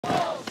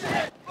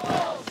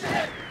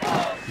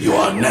You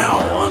are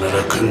now under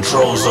the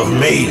controls of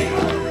me,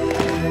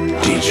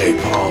 DJ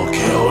Paul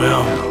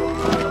KOM.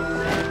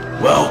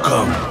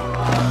 Welcome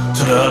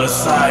to the other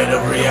side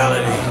of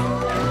reality.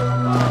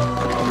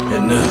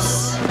 And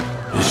this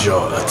is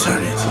your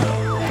eternity.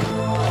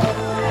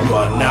 You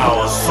are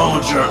now a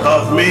soldier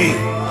of me.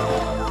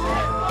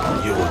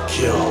 You will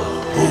kill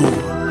who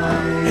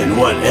and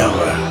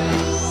whatever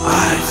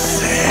I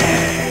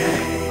say.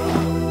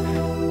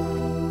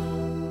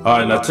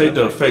 Alright, now take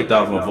the effect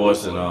off my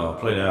voice and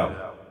play the album.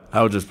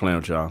 I was just playing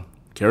with y'all.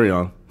 Carry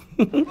on.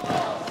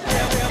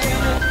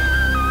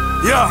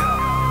 Yeah.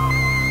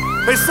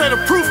 They say the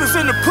proof is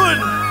in the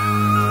pudding.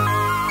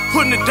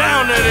 Putting it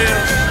down, that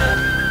is.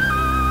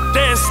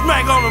 Dead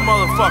smack on the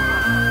motherfucker.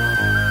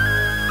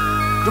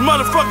 The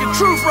motherfucking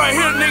truth right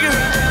here, nigga.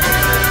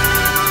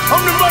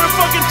 I'm the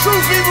motherfucking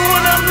truth even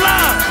when I'm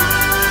lying.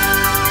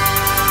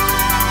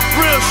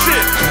 Real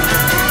shit.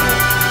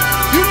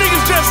 You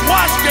niggas just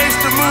watch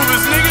gangster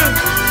movies, nigga.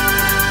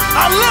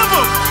 I live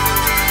them.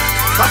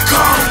 I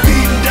come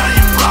beating down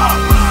your block,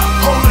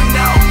 holding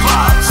out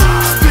clocks,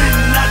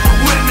 spitting out the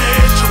window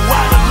at your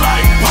wallet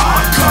like pop.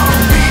 I come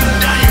beating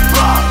down your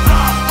block,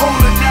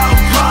 holding out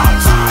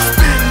clocks,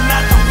 spitting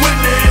out the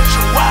window at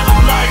your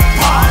wallet like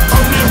pop.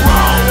 I'm that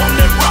wrong, I'm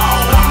that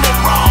wrong, I'm that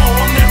wrong,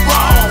 I'm that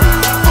wrong.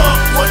 Fuck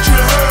what you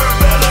heard,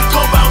 better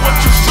go by what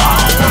you saw.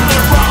 I'm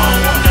that wrong,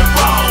 I'm that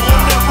wrong,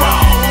 I'm that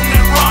wrong, I'm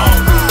that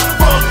wrong.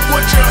 Fuck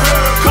what you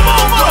heard, come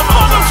on,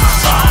 motherfucker.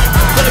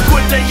 Better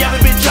quit that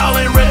yapping, bitch, y'all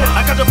ain't ready.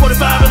 I got the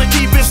 45 and I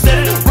keep it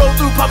steady. Roll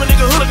through, pop a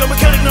nigga hood like a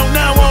mechanic. No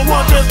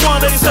 911, just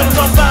 187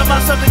 on 5.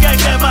 Myself, the gang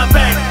got my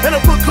back. And I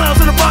put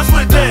clowns in the box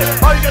with that.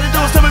 All you gotta do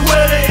is tell me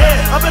where they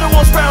at. I better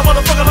won't spare a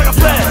motherfucker like a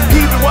flat.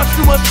 He been watching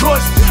too much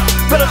choices.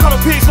 Better call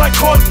them pigs like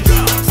horses.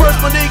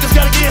 First, my niggas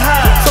gotta get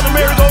high. So the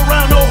merry go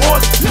round, no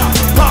horses.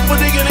 Pop a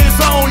nigga in his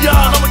own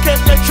yard. I'ma catch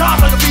that chop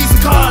like a Visa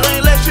card.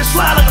 I ain't let shit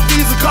slide like a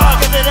Visa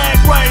card. Got that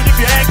act right if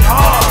you act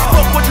hard.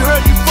 Fuck what you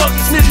heard, you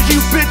fucking snitches.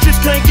 You bitches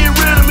can't get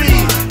rid of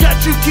me. Got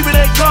you keeping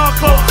that car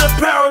close. That's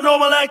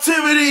paranormal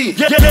activity.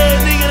 Yeah,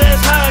 nigga,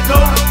 that's how it go.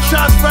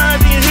 Shots fired,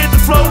 then hit the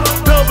floor.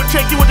 Double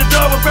check you with the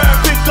double barrel.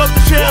 Pick up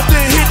the shells,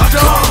 then hit the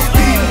door. I come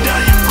beating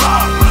down your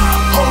block,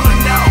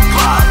 holding out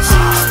clocks,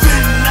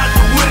 spitting out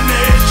the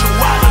window at your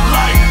wallet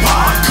like pop.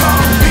 I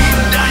come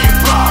beating down your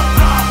block,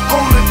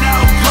 holding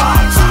out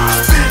clocks,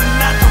 spitting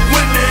out the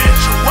window at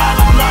your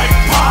wallet like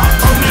pop.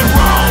 I'm that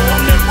wrong,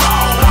 I'm that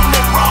wrong, I'm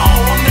that wrong,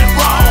 I'm that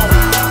wrong.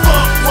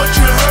 Fuck what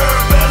you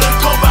heard, better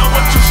go by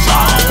what you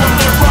saw. I'm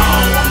that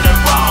wrong, I'm that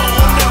wrong,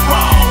 I'm that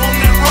wrong, I'm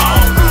that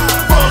wrong.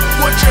 Fuck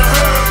what you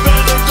heard,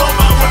 better go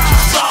by what you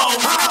saw.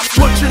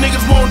 What you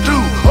niggas won't do?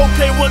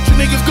 Okay, what you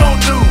niggas gon'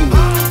 do?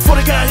 Before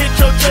the guy hit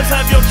your chest,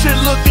 have your shit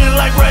looking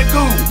like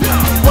ragu.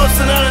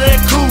 Bustin' out of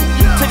that coupe,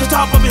 take the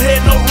top of your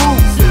head, no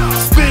roof.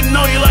 Spitting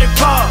on you like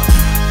pop.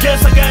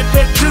 Guess I got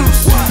that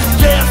juice.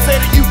 Yeah, I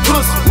said that you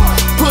pussy.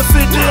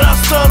 Pussy, did I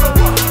stutter?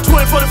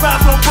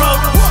 2045 no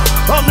brothers.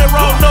 I'm that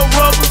raw, no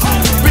rubbers.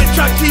 Bitch,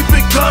 I keep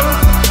it gutter,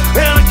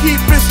 and I keep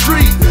it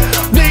street.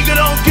 Nigga,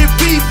 don't get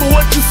beef for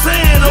what you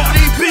saying over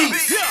these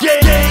beats. Yeah,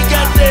 he ain't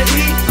got that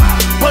heat,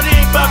 but he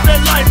ain't bout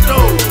that life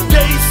though.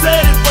 Yeah, he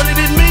said it, but he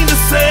didn't mean to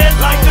say it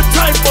like a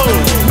typo.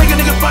 Make a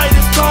nigga bite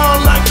his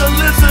tongue like a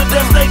lizard,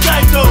 that's that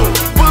Geico.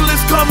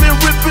 Bullets coming,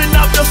 ripping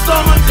out your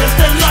stomach, that's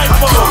that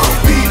lipo. I come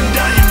beating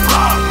down your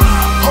block,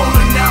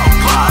 holding out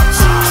clocks,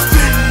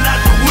 spitting out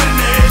the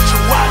window at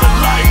your wallet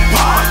like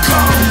pop. I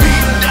come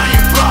beating down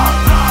your block,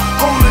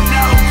 holding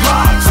out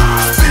clocks,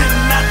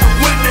 spitting out the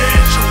window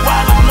at your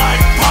wallet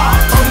like pop.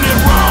 I'm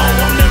that wrong,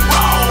 I'm that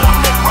wrong,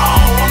 I'm that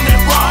wrong, I'm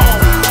that wrong.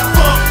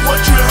 Fuck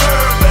what you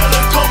heard,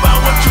 better go by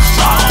what you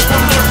saw.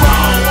 I'm that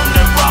wrong, I'm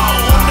that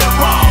wrong, I'm that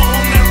wrong,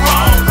 I'm that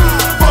wrong.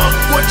 Fuck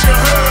what you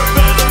heard,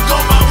 better go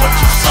by what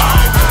you saw.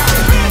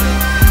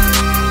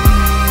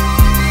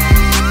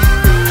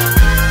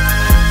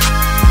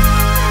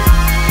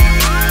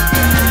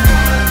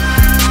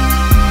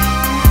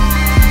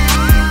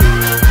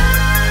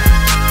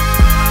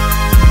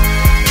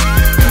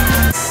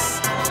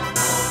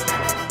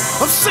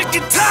 I'm sick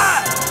and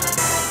tired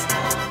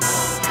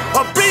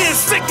of being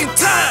sick and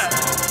tired.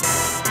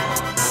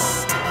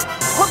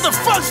 What the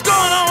fuck's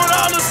going on with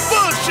all this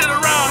bullshit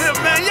around here,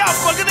 man? Y'all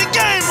fucking the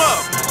game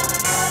up.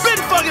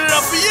 Been fucking it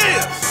up for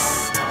years.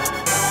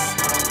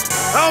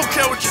 I don't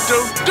care what you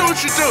do what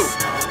you do.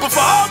 But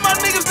for all my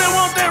niggas that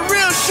want that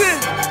real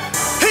shit,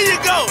 here you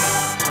go.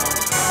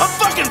 I'm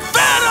fucking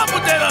fed up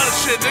with that other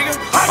shit, nigga.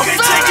 I can't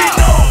take it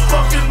no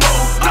fucking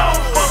more, no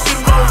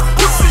fucking more.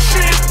 Pussy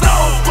shit, no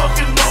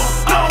fucking more,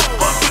 no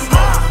fucking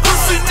more.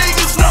 Pussy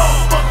niggas, no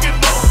fucking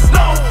more,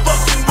 no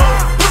fucking more.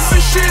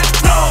 Pussy shit,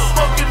 no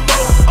fucking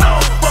more, no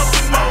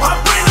fucking more. I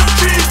bring them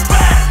kids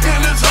back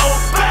in this hole,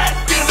 back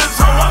in this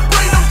hole. I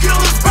bring them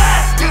killers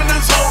back in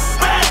this hole,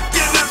 back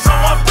in this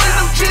hole. I bring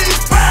them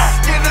kids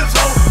back in this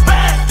hole,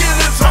 back in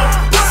this hole.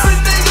 Pussy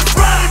niggas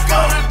running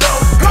for the door,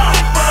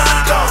 running for the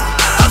door.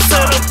 I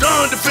said I'm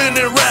done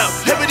defending rap.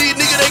 Half of these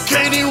niggas they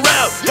can't even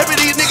rap. Half of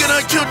these niggas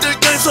done killed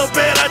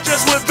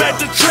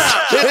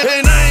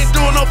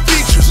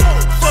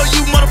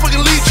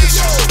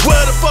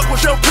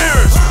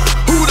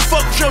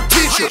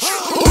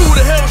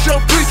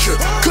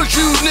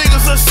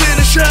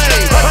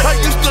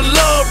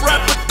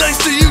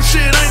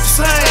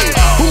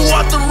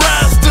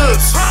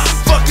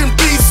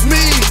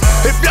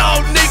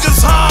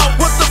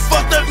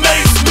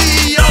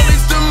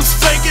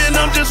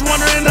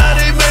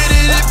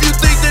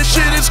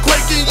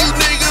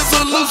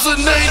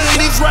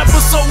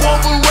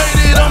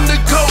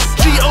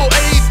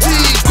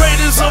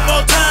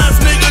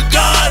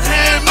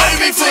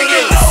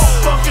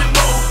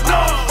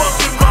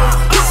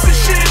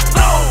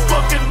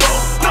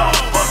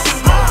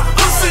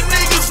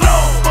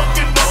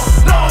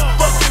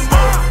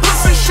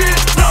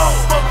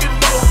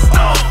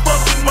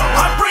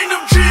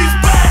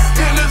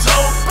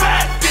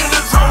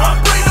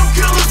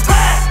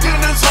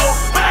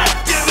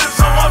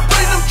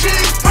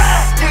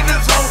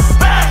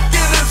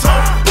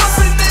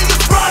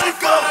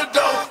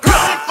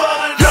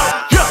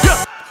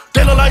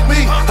like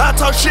me, I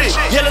talk shit.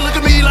 Yeah, they look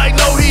at me like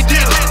no, he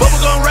didn't.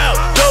 Bubblegum rap,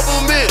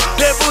 double mint.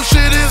 That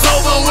bullshit is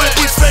over with.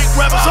 These fake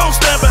rappers don't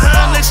stand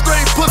behind they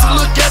straight pussy.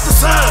 Look at the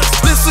signs.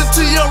 Listen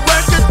to your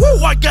record.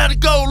 Woo, I gotta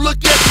go.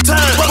 Look at the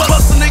time.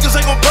 Bustin' niggas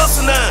ain't gon'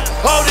 bust a nine.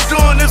 All they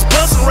doing is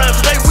bustin' rhymes.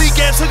 They weak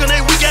ass hookin',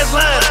 they weak ass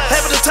line.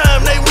 Half of the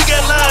time they weak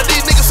ass line.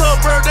 These niggas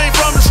suburb, they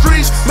from the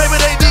streets. Maybe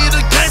they did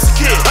a gangster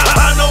kid.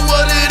 I know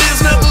what it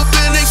is. Never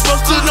been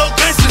exposed to no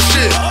gangster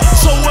shit.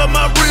 So what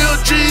my real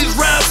G's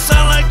rap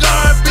sound like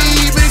R&B.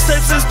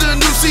 Mixtapes is the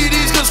new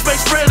CDs. Cause fake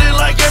spread it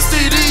like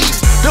STDs.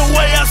 The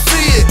way I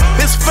see it,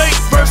 it's fake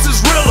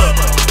versus realer.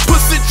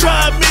 Pussy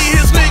try me,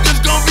 his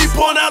niggas gon' be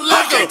pouring out Leggo.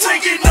 I can't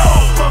take it no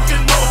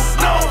fucking more,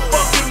 no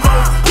fucking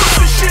more.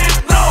 Pussy shit,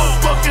 no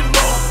fucking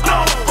more,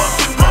 no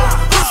fucking more.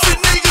 Pussy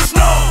niggas,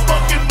 no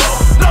fucking more,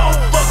 no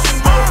fucking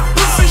more.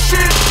 Pussy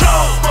shit, no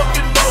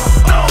fucking more,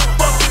 no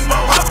fucking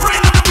more. I bring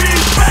them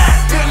beats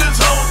back in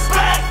this hole,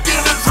 back in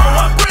this hole.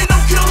 I bring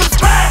them killers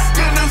back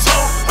in this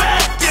hole,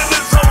 back in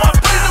this hole. I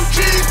bring them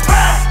G's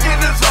back in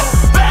this hole,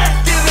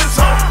 back in this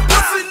hole.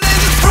 Pussy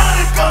niggas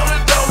running for the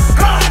dough,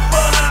 running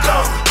for the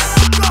dough.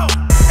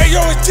 Hey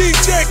yo, it's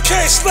DJ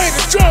K, Slay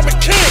the Drama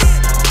King.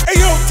 Hey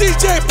yo,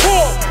 DJ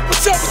Paul,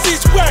 what's up with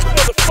these whack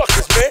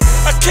motherfuckers, man?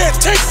 I can't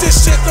take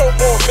this shit no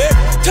more, man.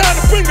 Time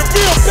to bring the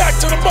real back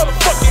to the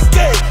motherfucking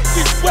game.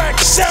 These whack,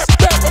 sap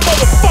rapper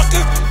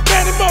motherfuckers,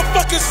 man, these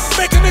motherfuckers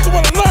make a nigga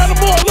wanna line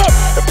them all up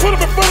and put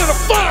them in front of the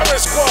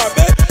firing squad,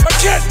 man. I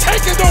can't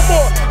take it no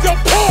more. Yo,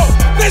 Paul,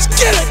 let's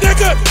get it,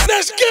 nigga.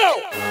 Let's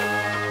go.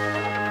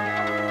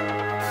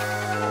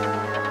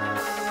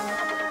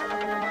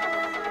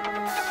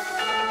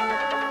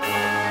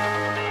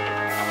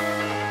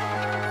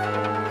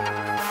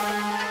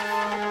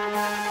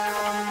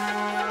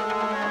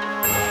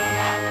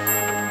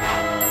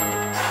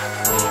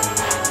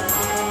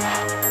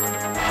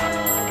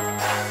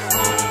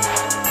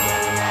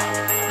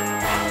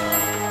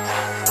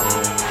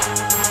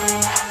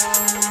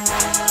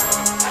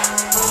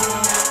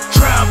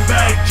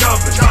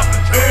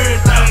 Jumpin',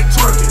 everything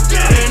twerking.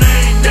 And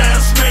ain't that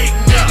snake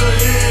nigga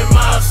in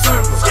my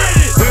circle.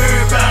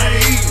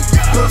 Everybody eatin',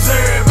 cause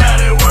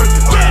everybody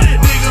working.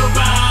 Nigga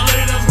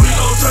violators, we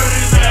gon' turn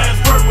his ass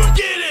purple.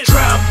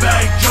 Trap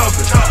back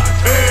jumpin',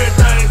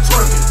 everything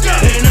twerking.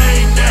 And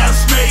ain't that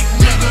snake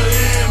nigga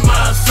in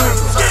my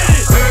circle.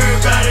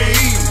 Everybody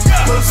eatin',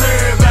 cause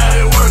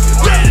everybody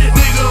working.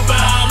 Nigga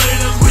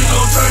violators, we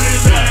gon' turn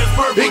his ass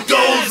purple. It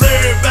goes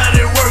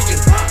everybody working,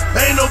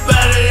 ain't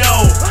nobody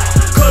off.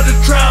 The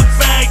trap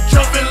back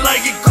jumping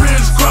like it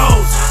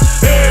crisscross.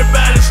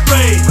 Everybody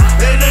straight,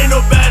 it ain't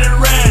nobody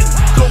riding.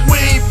 Cause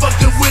we ain't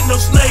fucking with no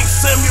snakes.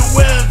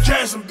 Samuel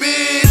Jackson,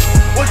 bitch.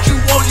 What you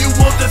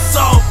want that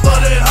soft or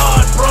that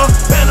hard, bro.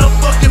 And I'm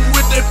fucking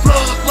with that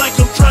plug like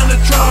I'm trying to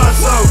charge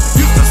some.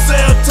 Used to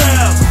sell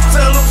tabs,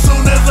 sell them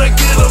soon as I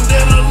get them.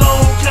 Then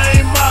along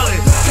came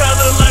Molly,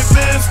 kinda like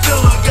Ben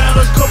Stiller.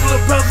 Got a couple of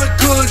pounds of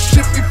good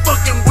shit, be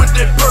fucking with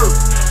that perp.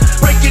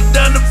 Break it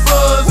down to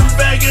fuzz and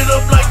bag it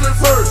up like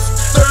reverse.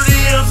 30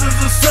 ounces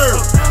of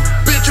syrup,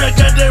 bitch, I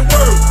got that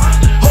work.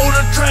 Hold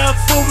a trap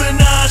for me,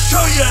 now I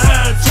show you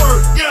how it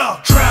twerk.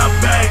 Yeah, trap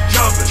back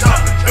jumping,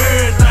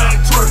 everything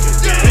twerking.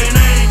 And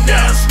ain't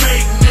that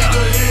snake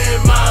nigga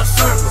in my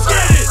circle.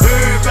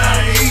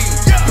 Everybody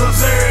eatin', cause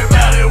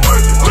everybody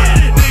working.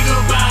 Nigga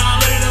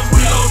violators,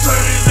 we gon'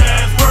 turn his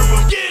ass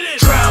purple.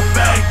 Trap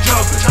back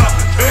jumping,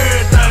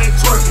 everything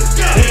twerking.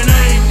 And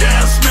ain't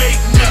that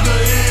snake nigga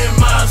in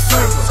my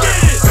circle.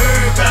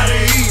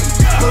 Everybody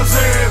eatin', cause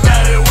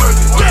everybody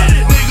working.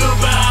 Nigga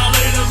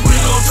violators, we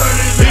gon' turn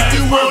his ass. If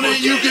you want it,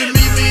 you can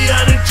meet me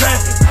out in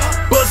traffic.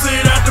 Bust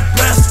it out the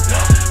plastic,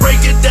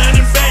 break it down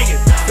and bang it,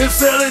 and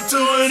sell it to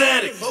an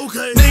addict.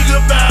 Nigga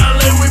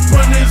violate, we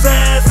puttin' his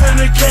ass in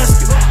a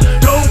casket.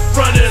 Don't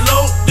front it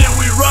low, then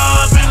we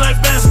rob it like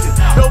basket.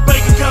 No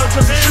bank account,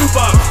 just a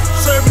shoebox.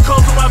 Serving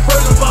calls to my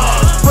burger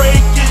bars. Break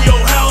in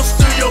your house,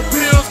 steal your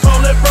pills, call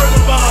that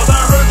burger bars.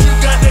 I heard you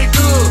got that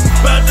good,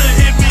 bout to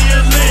hit me a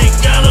lick.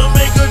 Gotta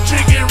make a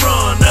chicken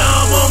run, now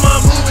I'm on my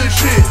moving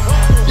shit.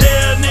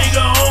 Yeah,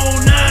 nigga,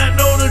 on 9,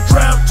 know the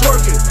trap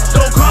twerking.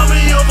 Don't call me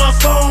on my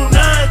phone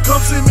 9,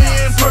 come see me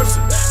in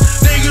person.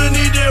 Nigga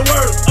need that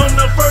work, I'm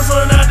the first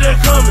one out there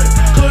coming.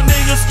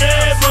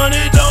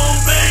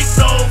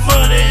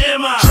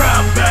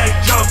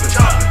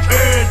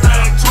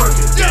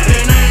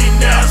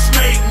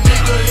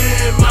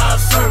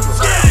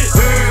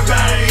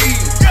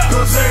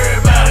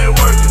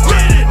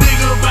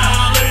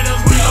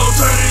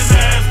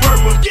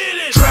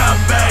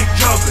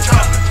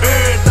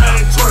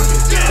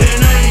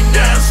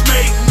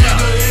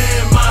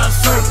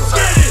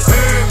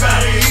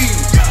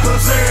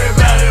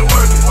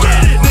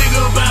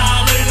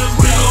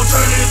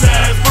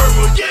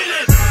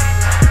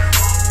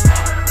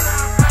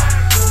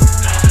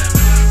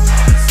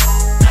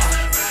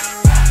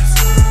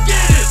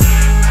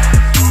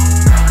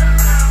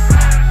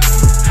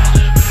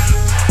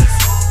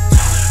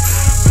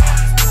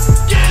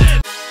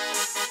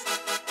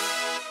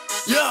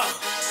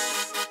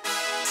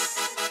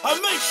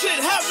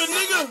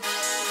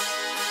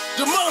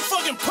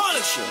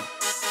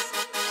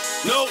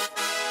 Nope.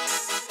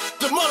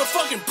 The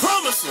motherfucking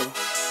promiser.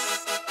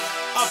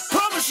 I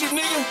promise you,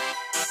 nigga.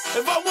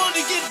 If I want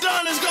to get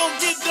done, it's gonna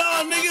get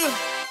done, nigga.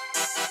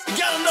 You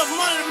got enough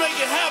money to make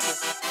it happen.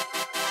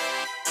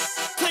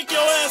 Take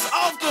your ass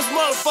off this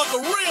motherfucker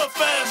real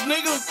fast,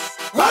 nigga.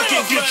 I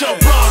can get your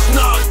bras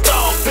knocked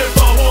off if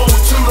I want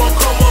to. Don't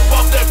come up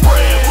off that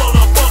bread,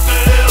 motherfucker,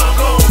 and I'm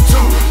going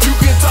to. You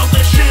can talk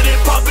that shit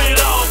and pop it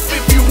off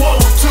if you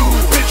want to.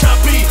 Bitch, I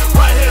be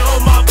right here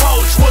on my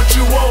pouch, what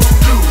you want to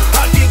do?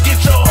 I can get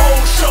your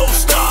whole show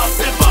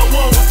stopped if I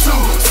want to.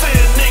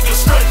 Send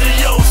niggas straight to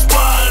your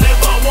spot if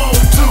I want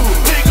to.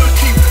 Nigga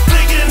keep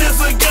thinking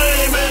it's a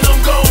game and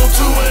I'm going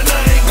to. And I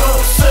ain't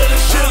gon' say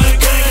this shit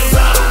again cause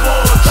I don't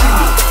want you.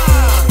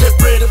 That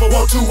bread if I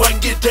want to, I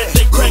can get that.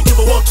 That crack if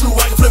I want to,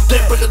 I can flip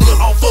that. Break a nigga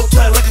on 4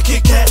 times like a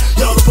Kit Kat.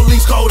 Y'all the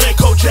police call that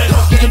Kojak.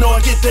 Nigga know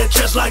I get that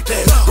just like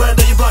that. Brand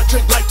on your block,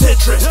 drink like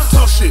Tetris.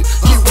 Talk shit,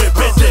 get wet,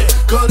 bet that.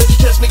 Gun at your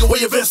chest, nigga, where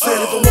your vest at?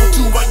 If I want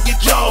to, I can get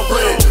y'all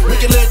bread.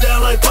 Make it lay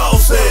down like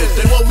Paul said.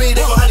 They want me,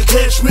 they gon' have to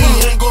catch me.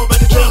 Ain't going back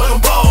to jail like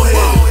I'm bald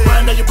head.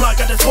 Brand on your block,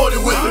 got that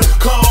 40 with me.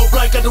 Call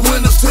black, got the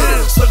windows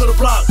tinted. Stuck on the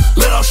block,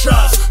 let off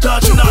shots.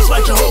 Dodging knots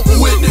like Jehovah's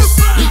Witness.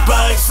 Lead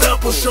by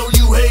example, show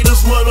you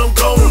haters what I'm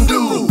gon'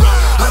 do.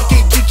 I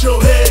can get your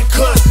head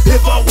cut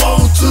if I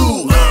want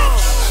to.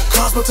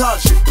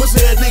 Cosmetology,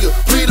 pussy head nigga,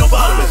 please don't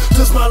bother me.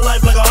 This my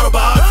life like a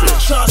autobiography.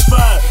 Shots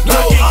fired, no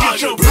I can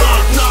get your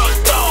block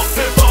knocked off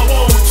if I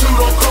want to.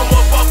 Don't come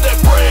up off that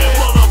bread,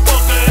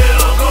 motherfucker, and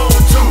I'm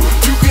going to.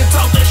 You can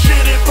talk that shit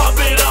and pop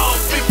it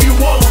off if you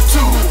want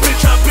to.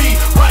 Bitch, I be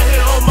right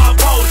here on my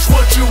pouch,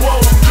 what you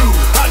want to do?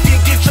 I can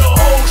get your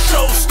whole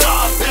show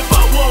stopped if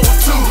I want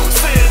to.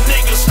 Send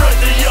niggas straight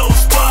to your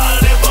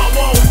spot if I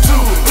want to.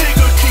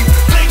 Nigga keep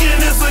thinking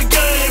it's a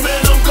game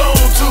and I'm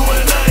going to.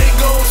 And I ain't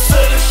gon'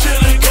 say this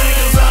shit again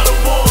cause I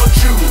don't want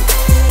you.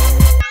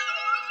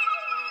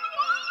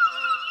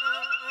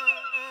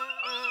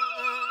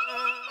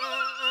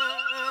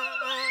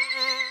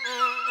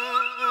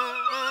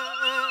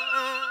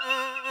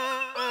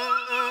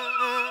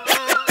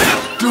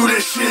 Do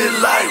this shit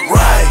like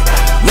right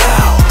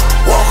now.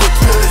 Walk up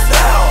to his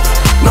house,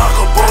 knock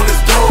up on his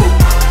door,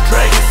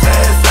 drag his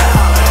ass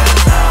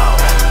out.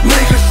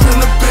 Niggas shouldn't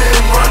have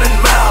been running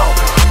mouth,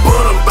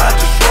 but I'm about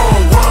to show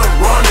 'em what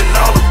I'm running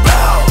all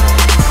about.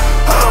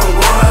 I don't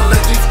run, I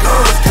let these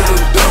girls get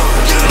them done.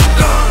 Get them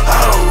done. I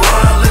don't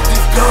run, I let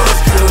these girls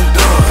get them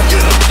done.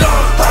 Get them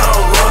done. I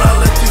don't run, I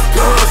let these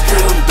girls get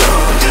them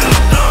done. Get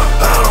them done.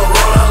 I don't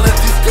run, I let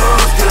these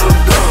girls get them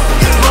done.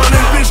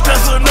 Running bitch,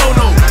 that's a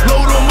no-no.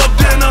 Load 'em up,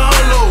 then I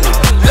unload.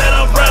 Let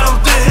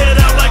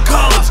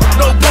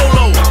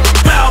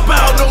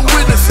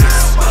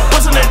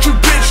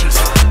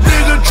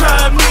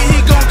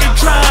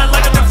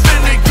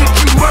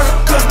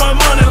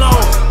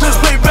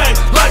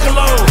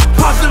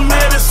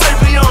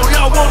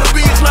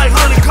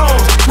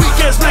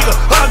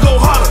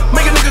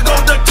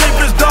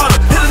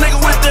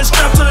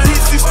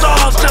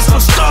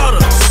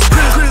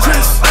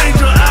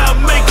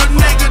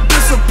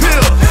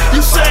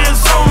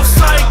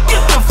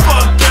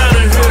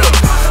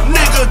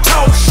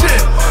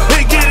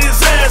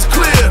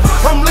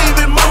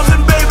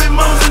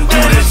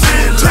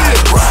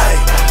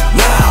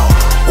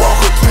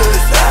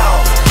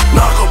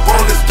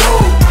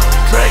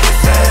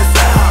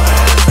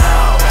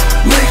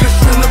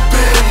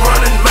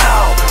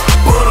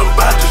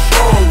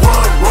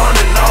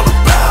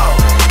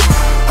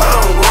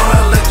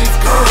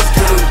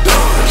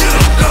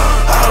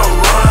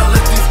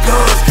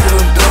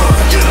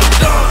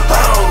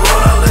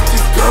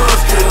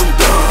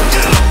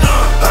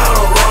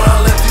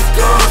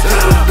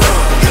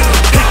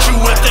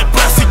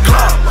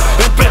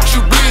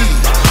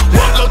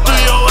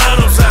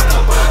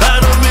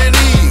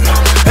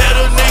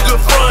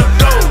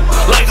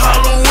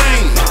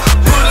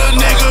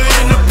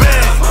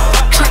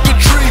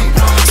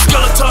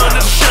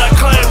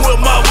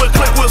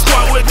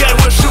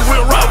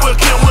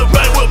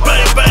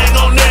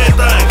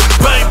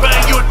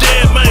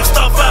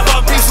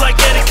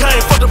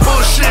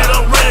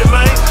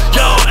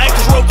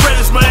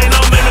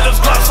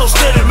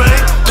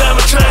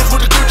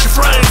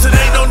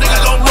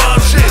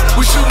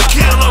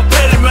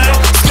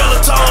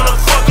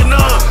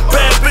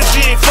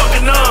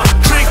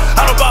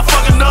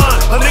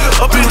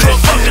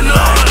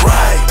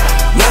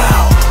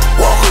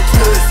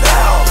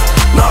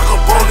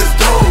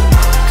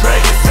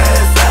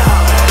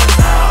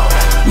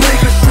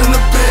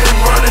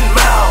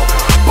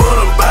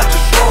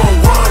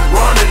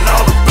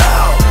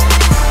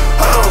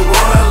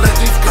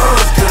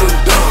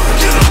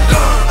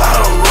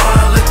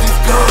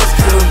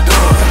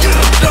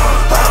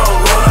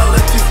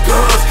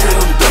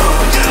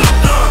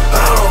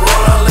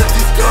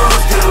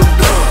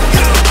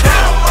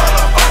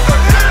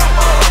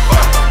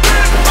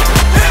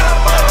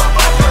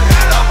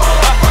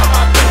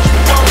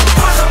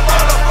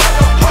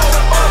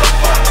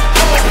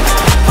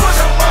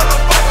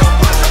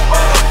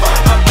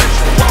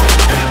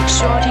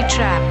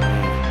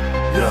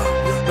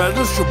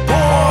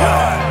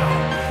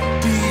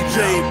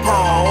DJ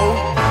Paul.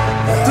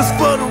 Just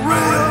for the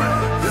real,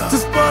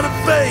 just for the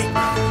fake.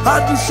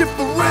 I do shit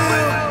for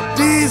real,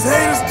 these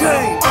haters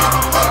can't.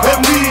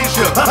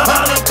 Amnesia,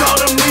 I done caught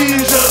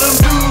amnesia. Them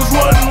dudes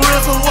wasn't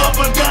real, so I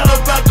forgot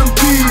about them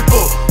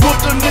people.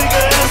 Whooped a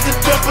nigga ass to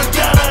death,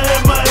 forgot I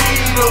had my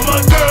heater.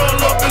 My girl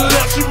up and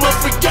left, she must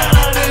forgot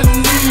I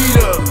didn't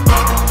need her.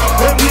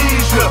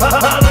 Amnesia, I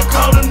done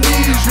caught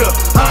amnesia.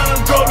 I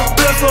done drove the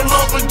best so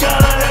long, forgot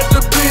I had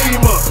the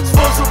beamer.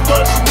 Smoked so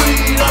much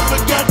weed, I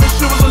forgot that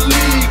shit was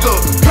illegal.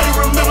 Can't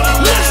remember the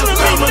last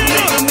time a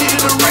nigga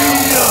needed a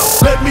re-up.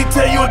 Let me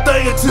tell you a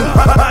thing or two.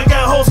 I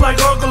got hoes like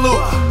Uncle Lou.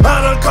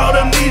 I done caught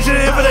amnesia.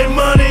 If it ain't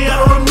money,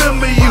 I don't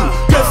remember you.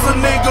 Guess a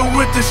nigga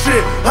with the shit.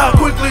 How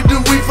quickly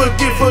do we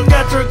forget?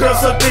 Forgot your girl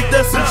so thick,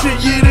 that's some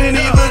shit you didn't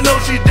even know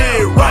she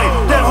did. Right,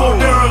 that whole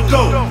there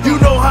ago. You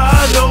know how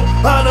I know.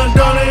 I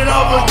done it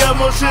all, but got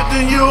more shit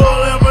than you'll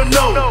ever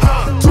know.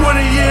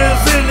 20 years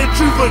in the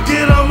truth,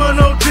 forget I'm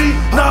an OG.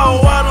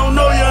 No, I don't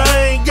know you,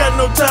 I ain't got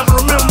no time to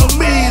remember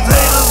me.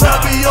 Haters, I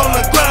be on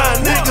the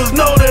grind. Niggas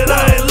know that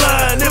I ain't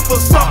lying. If a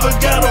sucker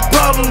got a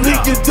problem, he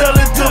can tell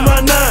it to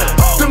my nine.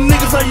 Them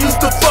niggas I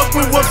used to fuck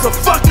with was a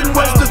fucking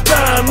waste of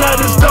time. Now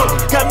this dope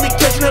got me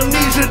catching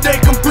amnesia,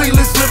 they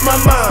completely slipped my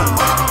mind.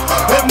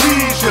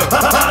 Amnesia,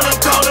 I done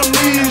caught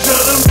amnesia.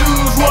 Them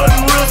dudes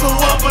wasn't real, so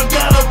I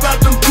forgot about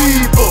them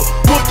people.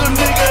 Whooped a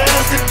nigga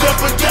ass to death,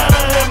 forgot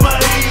I had my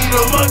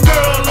heater. My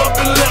girl up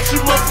and left, she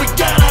must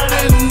forgot I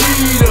didn't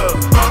need her.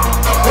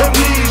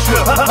 Amnesia,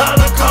 I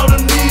done caught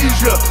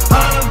amnesia.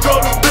 I done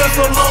drove the best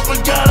so long,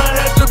 forgot I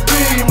had the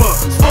beamer.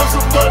 Smoked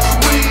so much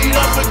weed,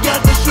 I forgot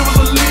that shit was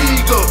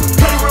illegal.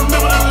 Can't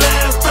remember the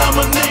last time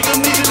a nigga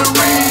needed a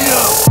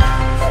re-up.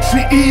 She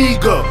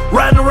eager,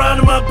 riding around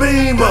in my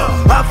beamer.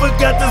 I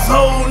forgot this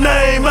whole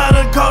name, I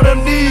done caught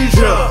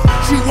amnesia.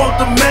 She want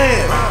the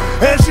man,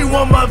 and she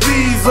want my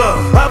visa.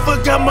 I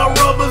forgot my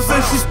rubbers,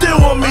 and she still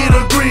want me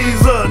to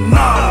grease her. No,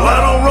 I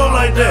don't roll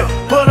like that,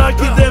 but I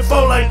get that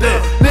phone like that.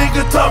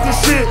 Nigga talking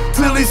shit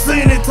till he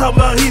seen it, talk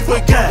about he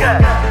forgot.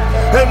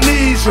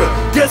 Amnesia,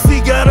 guess he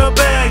got a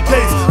bad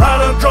case.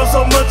 I done drunk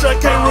so much I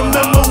can't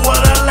remember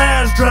what I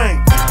last drank.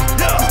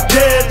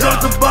 Yeah,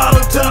 drunk the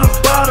bottom to the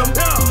bottom.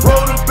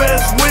 Roll the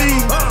best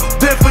weed,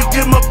 then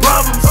forget my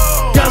problems.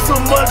 Got so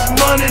much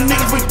money,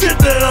 niggas forget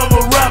that I'm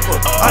a rapper.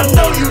 I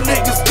know you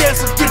niggas scared,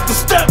 so get to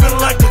stepping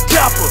like a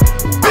copper.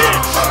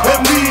 Bitch,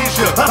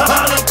 amnesia,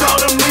 I done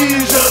caught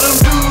amnesia. Them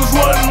dudes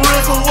wasn't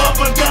real, so I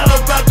forgot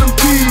about them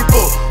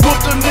people.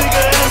 Whooped a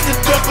nigga ass to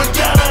death,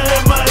 forgot I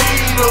had my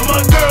heater. My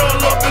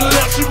girl up and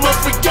left, she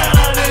must forgot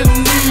I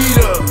didn't need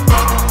her.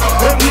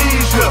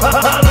 Amnesia,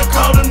 I done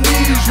caught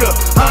amnesia.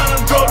 I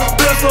done drove the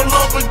best so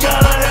long, forgot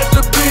I had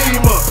the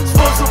beamer.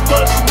 Smoked so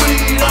much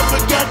weed, I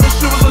forgot that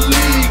shit was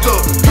illegal.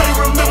 Can't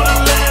remember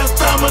the last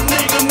time a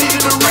nigga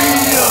needed a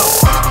re-up.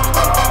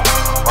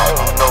 I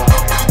don't know,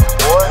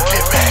 boy,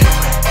 get back.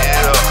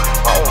 Yeah,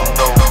 I don't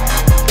know,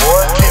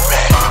 boy, get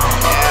back.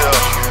 Yeah,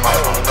 I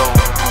don't know,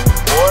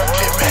 boy,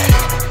 get back.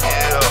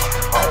 Yeah,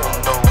 I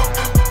don't know,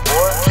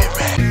 boy, get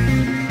back.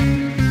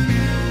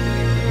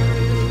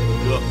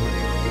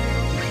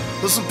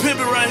 There's some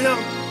pimpin' right here.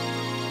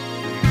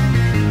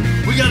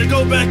 We gotta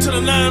go back to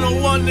the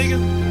 901, nigga.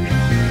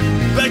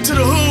 Back to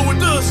the hood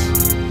with us.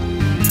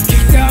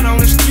 Kicked out on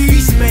the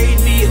streets, made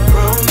me a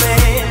grown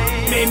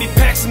man. Made me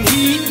pack some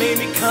heat, made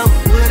me come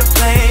with a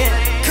plan.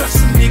 Cut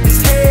some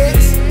niggas'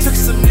 heads, took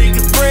some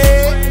niggas'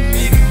 bread. A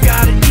nigga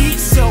gotta eat,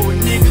 so a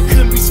nigga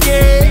couldn't be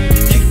scared.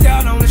 Kicked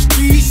out on the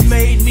streets,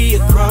 made me a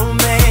grown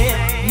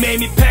man. Made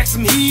me pack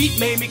some heat,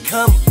 made me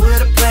come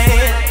with a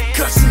plan.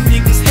 Cut some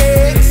niggas'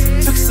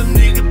 heads, took some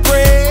niggas'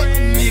 bread. A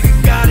nigga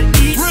gotta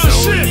eat, Real so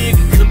shit. a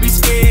nigga couldn't be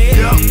scared.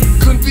 Yeah,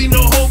 couldn't be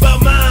no hoe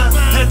about mine.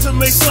 Had to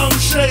make something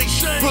shake.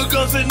 Put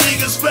guns in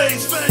niggas'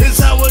 face. It's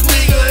how a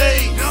nigga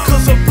ate.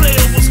 Cause a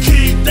player was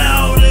kicked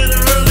out at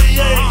an early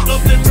age.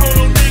 Up that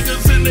total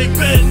niggas and they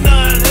bet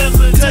not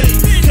hesitate.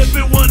 Kept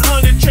it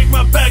 100, check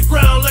my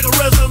background like a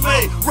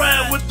resume.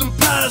 Ride with them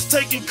pies,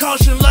 taking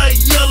caution like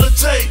yellow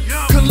tape.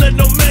 Couldn't let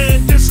no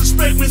man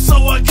disrespect me, so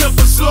I kept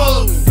it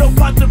slow. No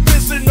pot to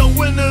visit, no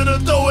winner to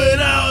throw it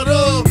out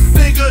of.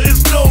 Nigga,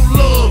 it's no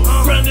love.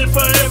 Grinding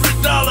for every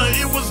dollar.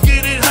 It was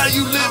get it how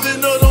you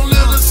living or don't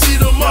live to see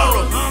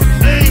tomorrow.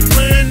 Ain't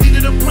playing,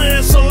 needed a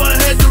plan, so I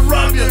had to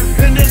rob you.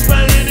 And that's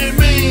by any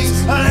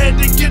means, I had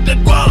to get that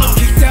guala.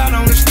 Kicked out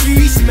on the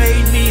streets,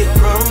 made me a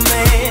grown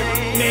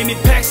man. Made me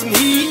pack some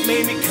heat,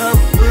 made me come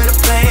with a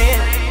plan.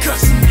 Cut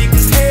some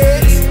niggas'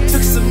 heads,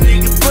 took some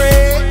niggas'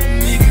 bread. A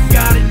nigga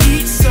gotta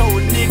eat, so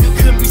a nigga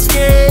couldn't be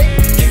scared.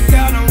 Kicked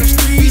out on the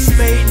streets,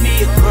 made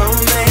me a grown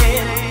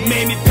man.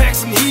 Made me pack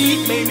some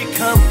heat, made me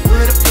come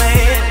with a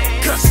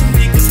plan. Cut some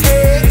niggas'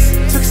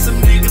 heads, took some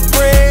niggas'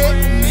 bread. A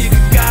nigga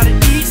gotta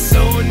eat,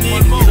 so a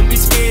nigga couldn't be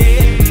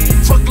scared.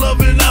 Fuck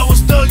loving, I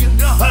was thugging.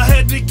 I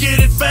had to get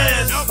it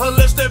fast.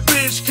 Unless that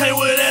bitch came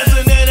with ass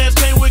and that ass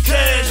came with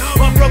cash.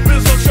 My bro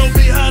Benzo showed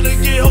me how to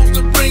get hoes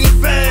to bring it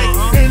back.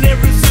 And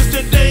ever since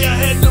that day, I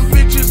had them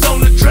bitches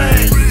on the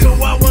track. So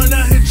I went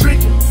out here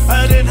drinking.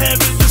 I didn't have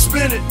it to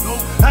spend it.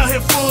 Out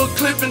here full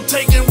clip and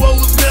taking what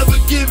was never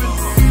given.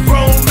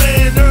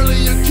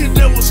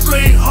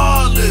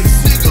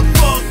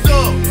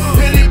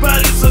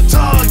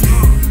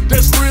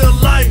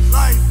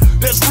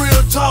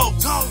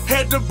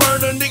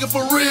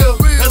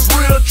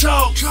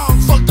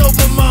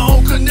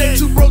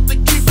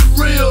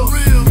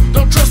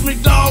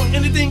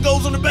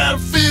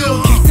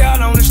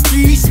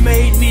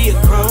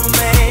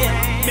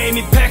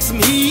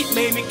 heat,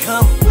 made me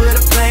come with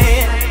a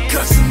plan.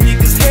 Cut some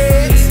niggas'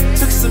 heads,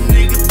 took some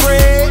nigga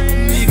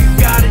bread. Nigga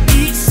gotta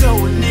eat,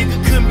 so a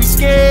nigga couldn't be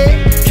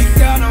scared.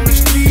 Kicked out on the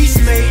streets,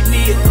 made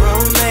me a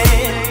grown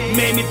man.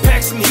 Made me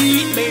pack some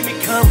heat, made me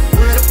come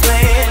with a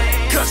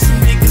plan. Cut some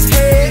niggas'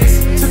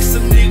 heads, took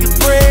some nigga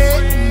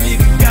bread.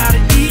 Nigga gotta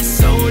eat,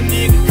 so a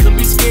nigga couldn't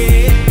be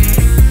scared.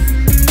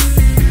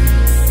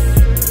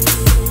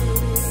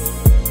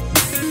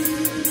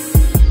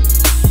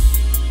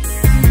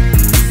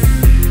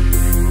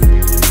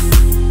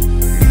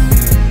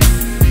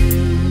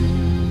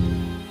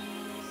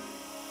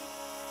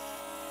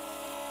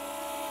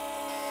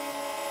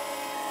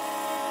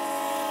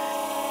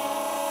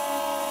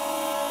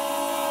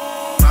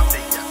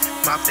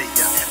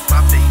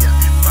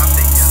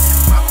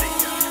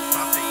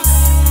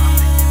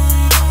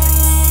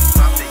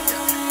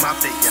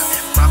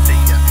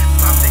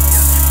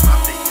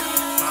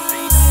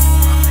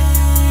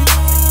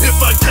 If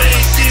I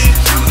can't get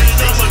you, then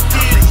I'ma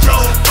get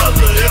your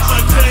brother. If I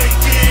can't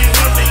get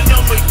him, then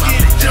I'ma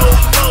get your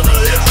mother.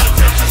 If I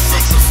catch a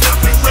sister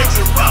stepping, rape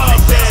and rob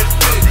that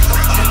bitch.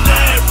 And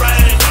that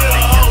right here,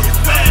 all the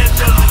badge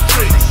on the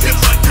trick. If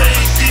I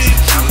can't get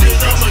you, then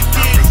I'ma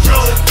get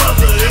your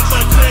brother. If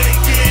I can't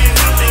get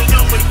him, then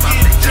I'ma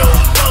get your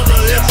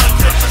mother. If I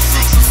catch a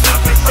sister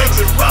stepping, rape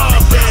and rob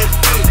that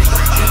bitch.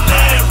 And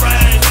that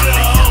right here,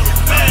 all the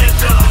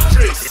badge on the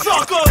trick.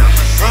 Sucker!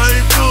 I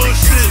ain't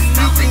bullshitting,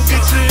 you can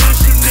get your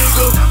issue,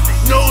 nigga.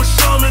 No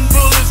shaman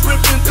bullets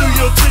ripping through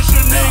your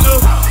tissue, nigga.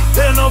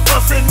 And I'm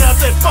busting out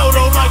that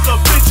photo like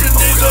a picture,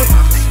 nigga.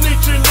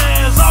 Snitching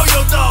ass, all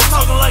your dogs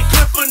talking like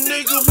Clipper,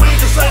 nigga. We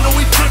just ain't no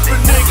we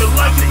different, nigga.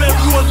 Like if ever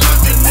you a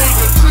living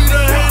nigga. Treat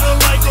a hater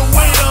like a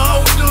waiter,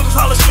 all we do is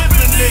holler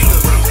Pimpin, nigga.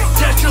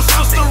 Catch your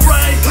sister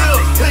right here,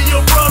 and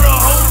your brother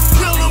home.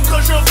 Kill him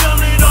cause your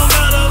family don't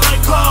matter like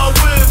Carl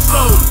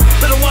Winslow.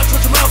 Better watch what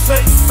your mouth say,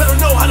 better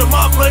know how to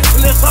mob play.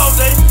 And that's all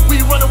day,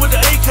 we running with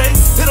the AK.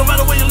 It don't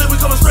matter where you live, we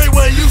coming straight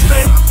where you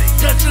stay.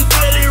 Got your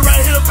daddy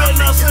right here, better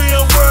not say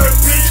a word,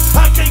 bitch.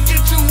 I can't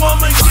get you,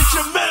 I'ma get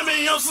your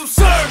mammy on some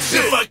serve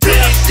shit. If I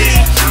can't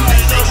get you,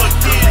 then I'ma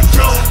get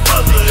your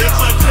brother. If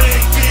I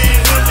can't get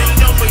him, then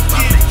I'ma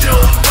get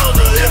your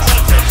mother. If I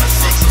catch a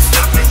sister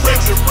stepping,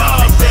 rape and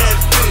rob that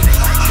bitch.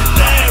 And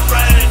that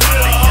right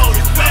here, all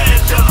the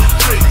badge on the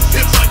trick.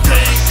 If I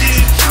can't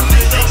get you,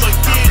 then I'ma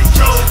get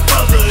your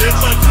brother. If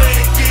I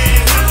can't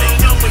get him, then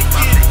I'ma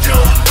get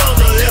your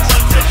mother. If I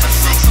catch a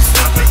sister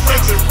stepping,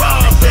 rape and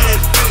rob that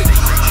bitch.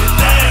 And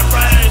that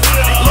right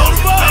here, all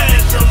the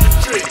badge on the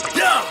trick.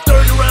 Yeah,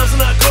 30 rounds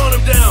and I gun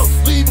him down.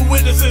 Leaving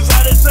witnesses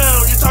how they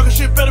sound. You talking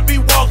shit, better be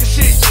walking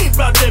shit. You ain't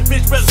about that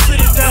bitch, better sit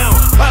it down.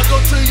 I go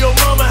to your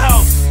mama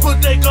house, put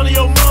that gun in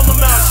your mama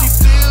mouth. She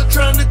still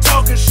trying to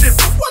talk and shit,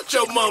 but what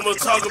your mama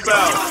talk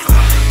about?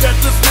 Got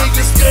this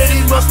nigga scared,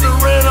 he musta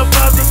ran up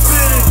out the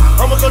city.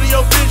 I'ma go to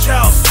your bitch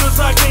house, cause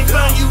I can't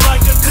find you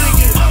like a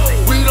ticket.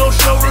 We don't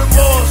show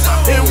remorse,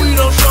 and we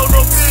don't show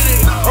no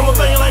pity. I'ma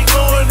bang like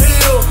Lauren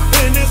Hill,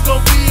 and it's gon'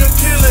 be a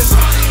killing.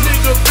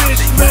 Nigga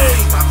bitch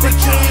made, but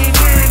you ain't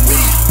hearing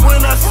me.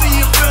 When I see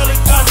you, fella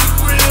got the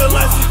grill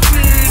like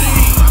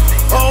security.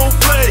 On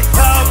play,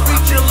 I'll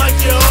beat you like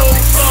you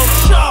old some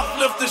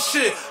shoplifter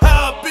shit.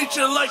 I'll beat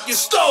you like you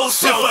stole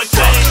some. If I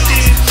can't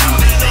get you,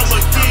 then I'ma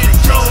get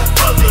your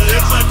brother.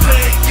 If I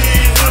can't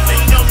get him,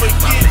 then I'ma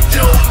get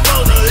your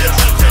mother. If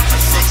I catch a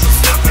sister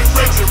stepping,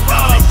 rape and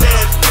rob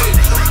that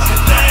bitch.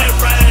 And that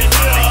right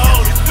here,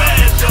 all the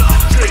badge on the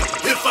trick.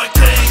 If I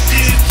can't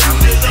get you,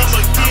 then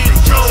I'ma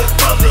get your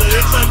brother.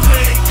 If I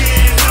can't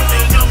get him,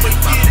 then I'ma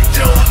get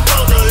your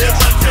mother.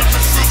 If I catch a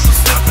sister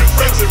stepping,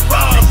 rape and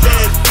rob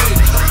that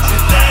bitch.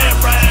 And that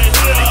right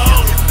here,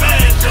 all the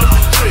badge on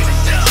the trick.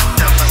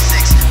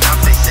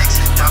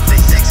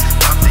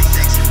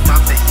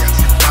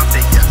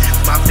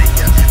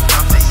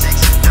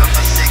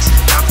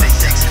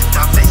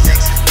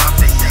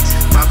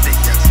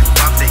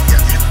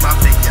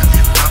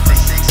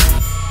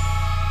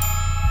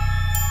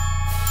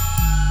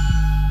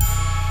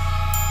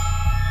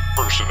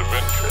 Person of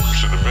interest,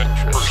 person of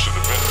interest, person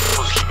of interest,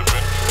 person of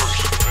interest,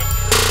 person of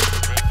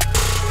interest.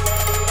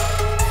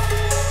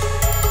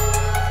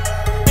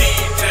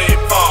 DJ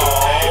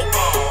Paul.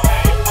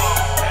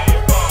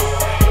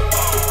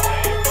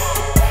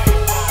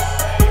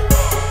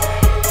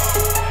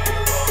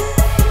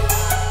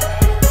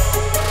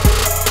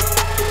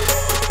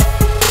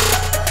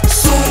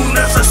 Soon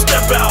as I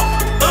step out,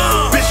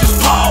 bitches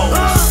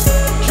pause,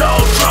 jaw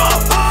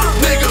drop,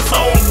 niggas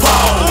on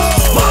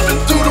pause,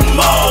 mobbing through the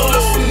mall.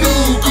 It's some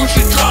new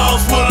Gucci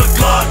draws with a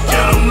Glock,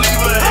 and I'm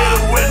leave a head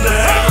when the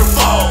hammer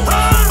falls.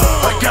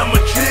 I got my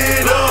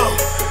chin up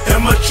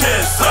and my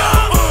chest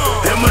out,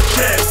 and my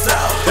chest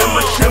out, and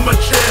my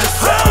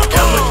chest out.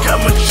 Got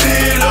my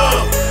chin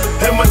up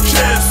and my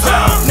chest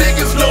out.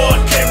 Niggas know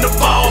I came to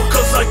ball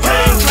cause I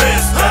came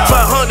dressed out.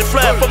 500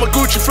 flat for my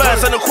Gucci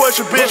flats, ain't no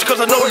question, bitch, cause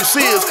I know you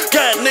see us.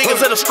 Got niggas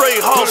at a straight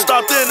halt,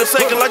 stopped in a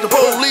second like the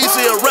police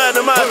here.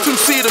 Riding my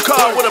 2-seater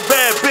car with a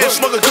bad bitch,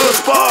 smoke a good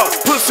spar.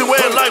 Pussy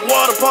wet like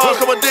water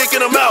park, got my dick in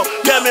her mouth,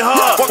 got me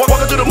hard.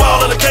 Walking through the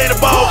mall in a cater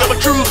ball, got my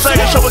crew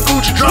sagging, show a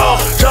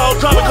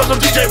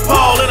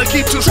Paul, and I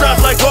keep 2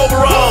 straps like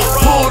overalls.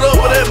 Pulled up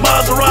with that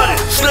Maserati,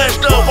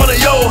 snatched up one of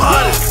your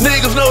hottest.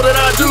 Niggas know that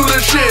I do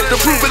this shit, the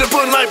proof in the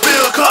pudding like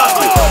Bill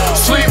Cosby.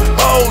 Sleep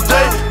all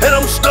day, and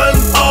I'm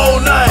stunting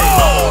all night.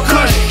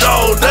 Kush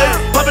all day,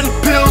 popping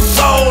pills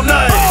all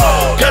night.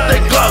 Got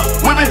that Glock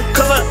with me,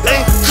 cause I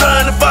ain't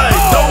trying to fight.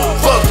 Don't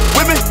fuck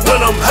with me when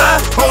I'm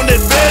high on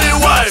that Betty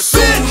White.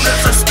 Soon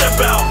as I step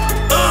out,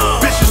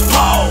 bitches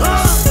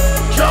pause.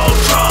 Y'all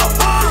drop,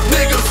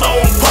 niggas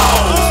on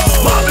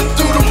pause. Mobbing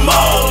through the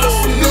mall in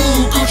some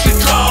new Gucci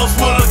drawers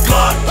with a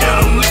Glock, and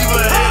I'm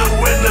leaving here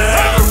when the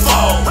hammer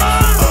falls.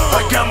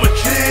 I got my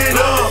chin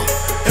up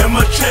and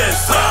my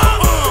chest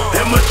out,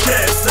 and my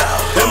chest out,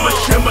 and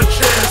my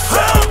chest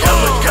out.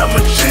 Got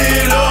my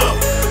chin up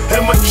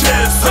and my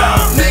chest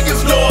out.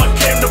 Niggas know I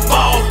came to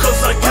ball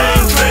cause I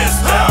came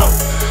dressed out.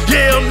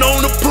 Yeah, I'm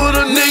known to put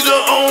a nigga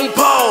on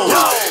pause.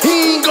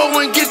 He ain't go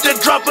and get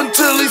that drop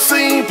until he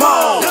seen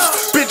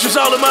pause. Bitches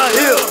all in my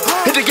ear,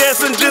 hit the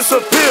gas and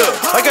disappear.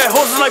 I got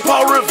horses like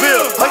Paul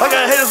Revere, I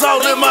got haters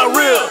all in my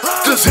rear.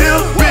 This here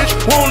bitch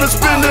wanna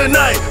spend the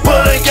night,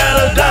 but ain't got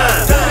a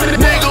dime.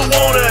 Nigga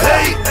wanna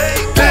hate,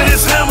 then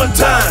it's hammer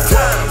time.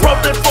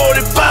 Brought that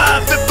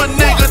 45 if a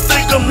nigga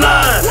think I'm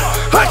lying.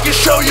 I can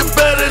show you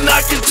better than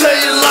I can tell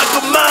you like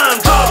a mime.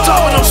 Drop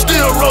top and I'm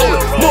still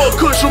rolling, more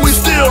cushion we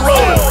still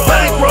rolling.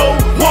 Bankroll,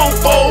 won't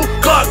fold,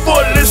 Glock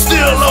 40 they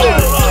still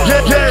loaded.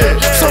 Yeah,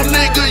 so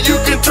nigga you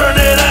can turn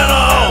that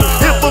on.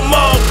 If I'm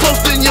all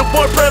close then your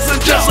boy present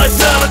just like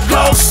Santa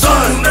Claus.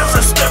 Son, as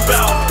I step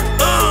out,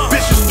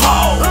 bitches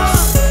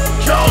pause.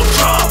 Y'all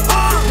drop,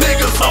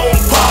 niggas on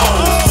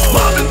pause.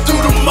 Mobbing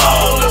through the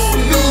mall in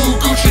some new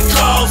Gucci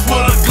drawers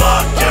with a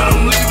Glock, and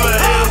I'm leaving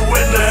here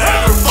when the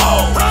hammer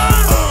falls.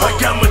 I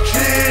got my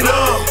chin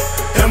up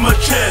and my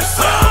chest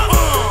out,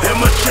 and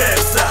my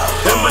chest out,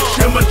 and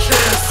my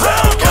chest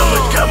out.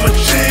 Got my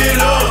chin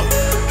up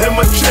and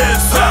my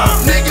chest out.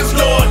 Niggas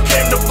know I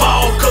came to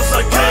ball cause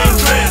I came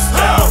dressed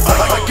out.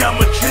 I got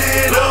my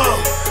chin up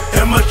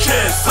and my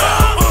chest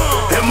out,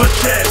 and my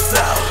chest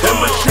out,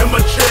 and my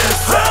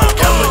chest out.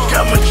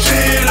 Got my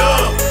chin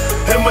up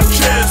and my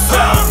chest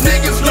out.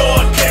 Niggas know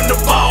I came to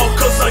ball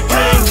cause I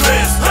came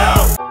dressed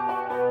out.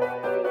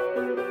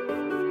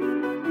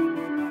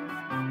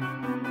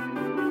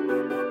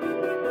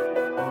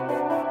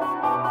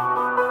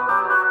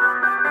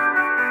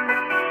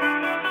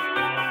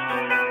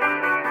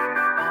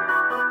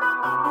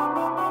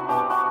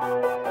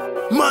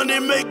 Money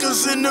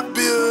makers in the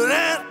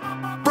building.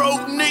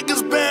 Broke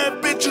niggas,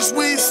 bad bitches,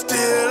 we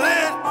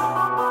stealin'.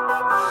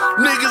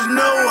 Niggas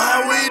know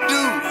how we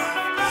do.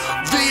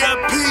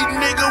 VIP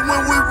nigga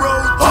when we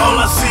roll. All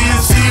I see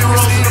is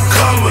zeros and them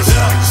commas.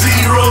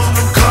 Zeros and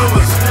them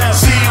commas.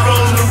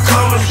 Zeros and them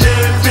commas.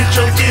 Yeah, bitch,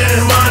 I'm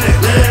getting money.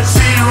 Yeah,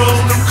 zeros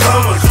and them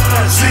commas.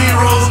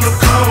 Zeros and them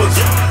commas.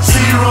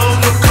 Zeros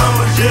and them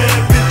commas. Yeah,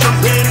 bitch, I'm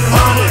getting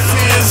money.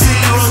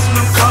 Zeros and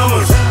them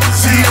commas.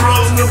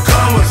 Zeros and them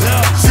commas.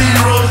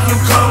 Zeros and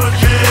them commas.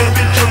 Yeah,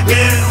 bitch, I'm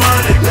getting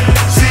money.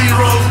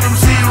 Zeros and them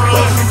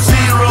zeros and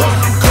zeros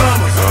and them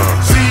commas.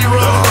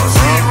 Zeros and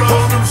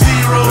zeros and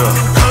zeros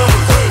and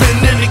commas. Been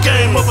in the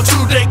game over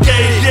 2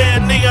 decades. Yeah,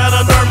 nigga, I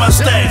done earned my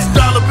stacks.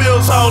 Dollar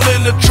bills all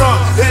in the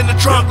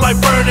trunk like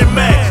Burning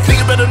Man.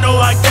 Nigga better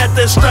know I got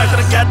that strap.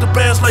 I got the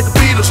bands like the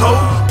Beatles, ho.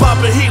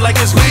 Poppin' heat like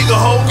it's legal,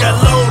 ho. Got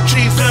low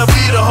cheese,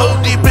 Velveeta, ho.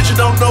 These bitches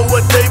don't know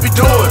what they be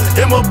doing.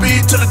 MOB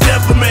to the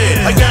death of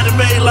man. I got it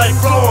made like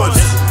Florence.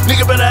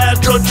 Nigga better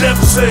ask George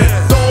Jefferson.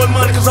 Throwing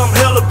money cause I'm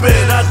hella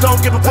bent. I don't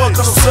give a fuck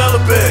cause I'm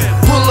celibate.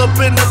 Pull up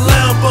in the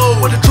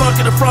Lambo with the trunk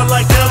in the front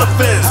like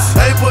elephants.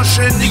 Hey,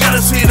 bullshit, you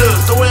gotta see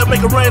this. The way I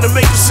make it rain and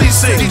make you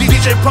seasick.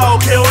 DJ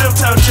Paul, KOM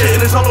town shit.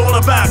 And it's all on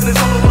the back, and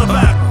it's all on the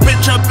back.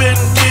 Bitch, I been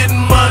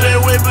getting money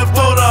way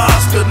before the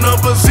Oscar.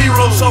 Number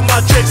zeros on my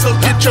check, so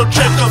get your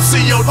check up,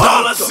 see your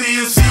dollar. All I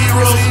see is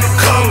zeros and them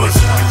commas.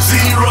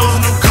 Zeros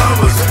and them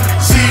commas.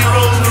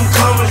 Zeros and them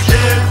commas.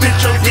 Yeah,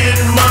 bitch, I'm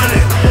getting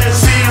money.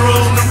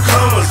 Zeros and them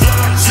commas.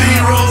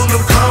 Zeros and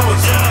them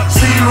commas.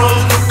 Zeros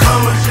and them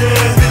commas. Yeah,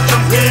 bitch,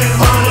 I'm getting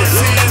money.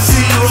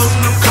 Zeros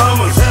and them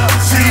commas.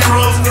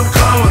 Zeros and them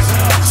commas.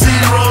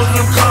 Zeros and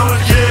them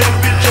commas. Yeah,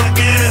 bitch, I'm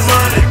getting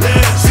money.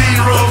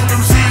 Zeros and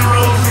them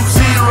zeros and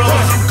zeros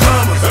and them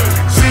commas.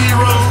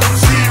 Zeros and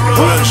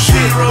zeros and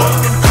zeros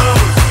and them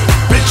commas.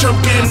 Bitch, I'm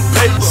getting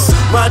paper.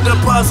 My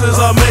deposits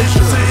are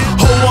major.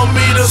 Who want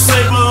me to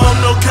save her? I'm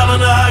no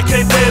calendar, I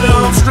can't date her.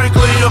 I'm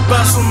strictly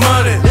about some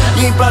money.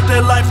 You ain't about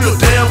that life, you a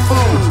damn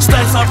fool.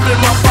 Stacks off in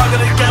my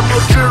pocket, they got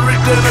more jewelry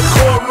than a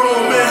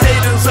courtroom. And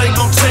haters ain't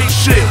gon' take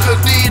shit,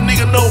 cause these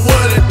niggas know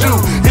what to do.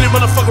 Any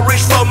motherfucker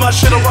reach for my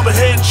shit, I'm rubbing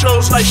head and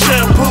shoulders like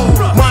shampoo.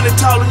 Money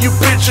taller, you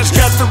bitches,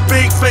 got the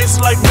big faces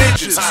like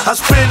midgets. I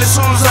spend as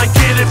soon as I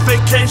get it,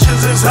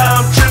 vacations is how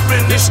I'm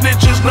tripping. These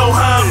snitches know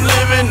how I'm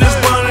living. This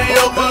money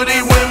over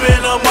these women,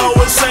 I'm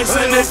always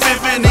sexing and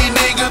fiffing. These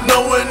niggas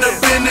knowing the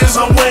business,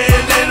 I'm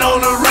weighing in on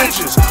the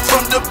riches.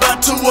 From Dubai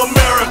to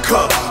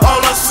America,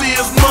 all I see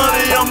is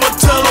money, I'ma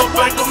tell her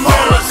Bank America.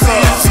 All I see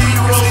is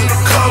zeros and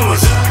them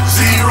commas.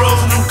 Zeros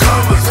and them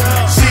commas.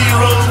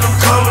 Zeros and them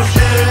commas.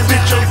 Yeah,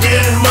 bitch, I'm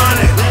getting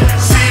money.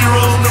 Zeros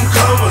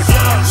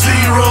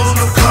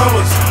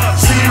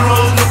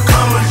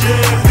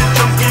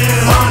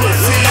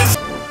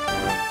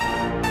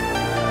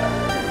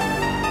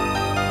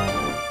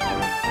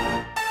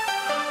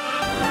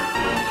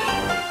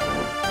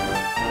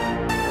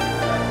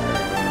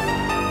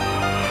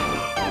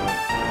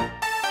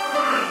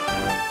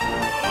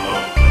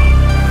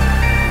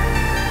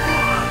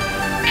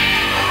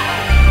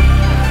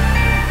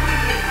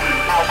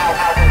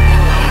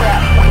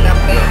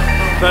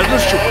Cause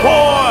this your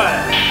boy,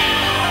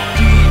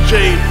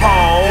 DJ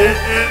Paul.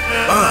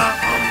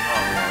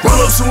 Roll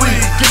up some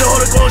weed, get the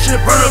order going, shit,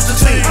 burn up the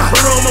team.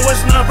 Burn on my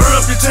waist and I burn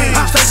up your team.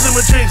 Stacks in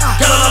my jeans,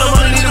 got a lot of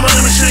money, need a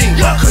money machine.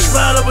 Kush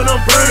fired up and I'm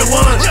burning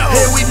one.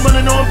 Head weed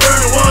money, no I'm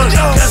burning one.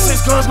 Got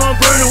 6 guns, no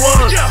I'm burning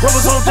one.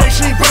 Rubbers on deck,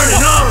 she ain't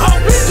burning up.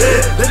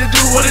 Yeah, let it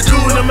do what it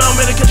do in the mouth,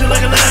 man, it catch it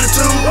like an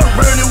attitude.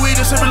 Burning weed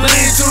and sipping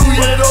lean too.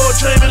 Yeah, that old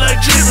chain me like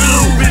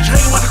Jiffy-Loo. Bitch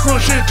hanging with the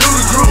crew, shit do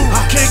the crew.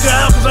 Can't go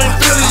out cause I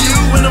ain't feeling you.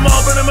 When I'm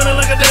all burning money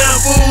like a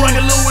damn fool.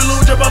 Rockin'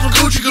 Louis, jump out some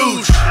Gucci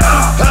Gooch.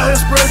 Out here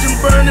spreading,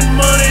 burning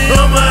money,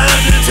 I'ma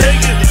have to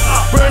take it.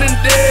 Burning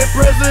dead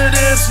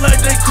presidents like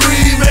they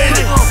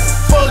cremated.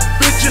 Fuck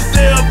bitches,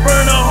 they'll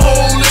burn a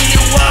hole in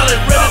your wallet.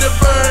 Ready to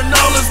burn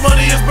all this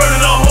money, is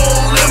burning a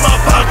hole in my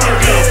pocket.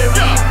 Head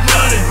weed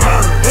money,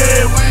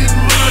 head weed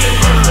money,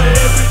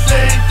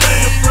 everyday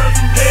thing.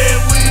 Head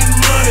weed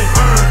money,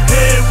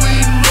 head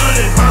weed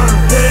money,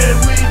 head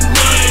weed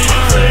money,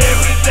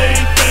 everyday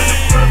thing.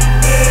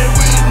 Head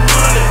weed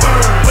money,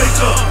 wake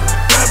up,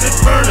 grab that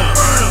burner,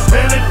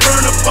 and it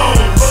burn a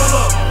bone.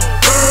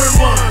 Burn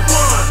one,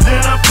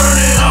 and I burn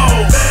it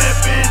all. Bad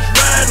bitch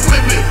ride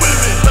with me,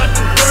 like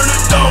to burn a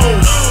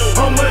dome.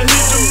 I'ma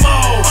hit them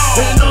all,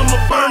 and I'ma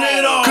burn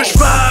it all. Kush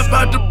 5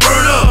 about to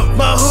burn up,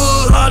 my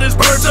hood hot is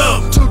burnt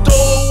up. 2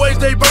 throwaways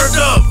they burnt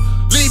up,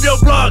 leave your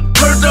block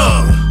turned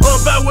up. I'm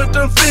back with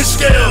them fish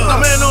scales, the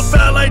man on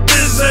fire like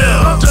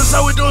Denzel. Just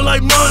how we doing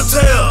like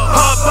Montel,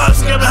 hot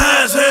boxing got me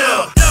high as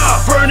hell.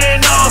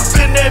 Burning off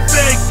in that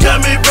bag, got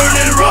me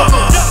burning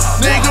rubber.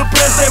 Nigga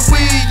press that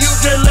weed, you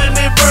just letting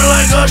it burn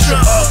like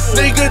Usher.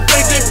 Nigga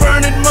think they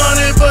burning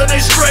money, but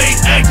they straight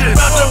acting.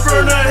 About to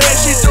burn her head,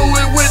 she do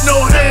it with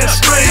no hands,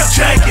 straight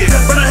jacket.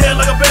 Burn her head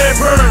like a bad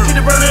bird, keep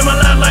it burning in my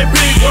line like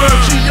big worm.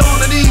 She on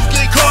the knees,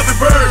 get carpet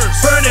burns.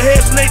 Burn their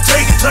heads and they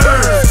take a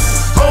turn.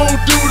 Don't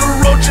do the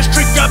roaches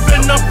trick, I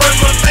been up, burn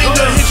my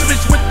finger. Hit your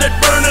bitch with that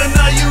burner,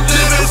 now you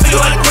living, see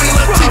like Queen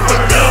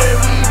Latifah.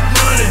 Head weed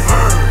money,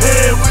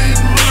 head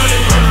weed money,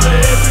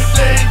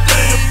 everyday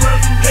thing.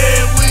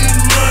 Head weed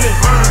money,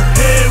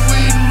 head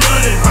weed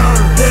money,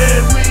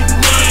 head weed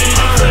money,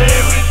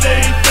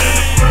 everyday thing.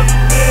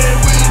 Head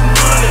weed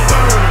money,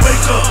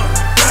 wake up,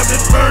 grab that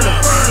burner,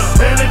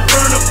 and it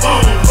burn a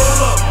bone.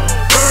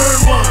 Burn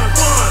one,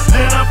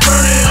 and I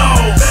burn it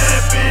all.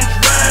 Bad bitch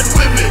ride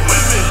with me,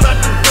 like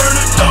to burn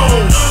a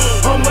dome.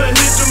 I'ma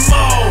hit them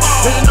all,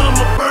 and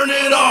I'ma burn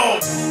it all.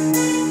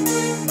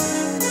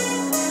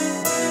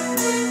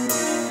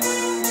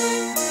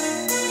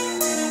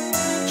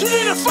 You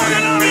need to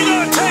fucking know you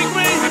gonna take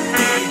me.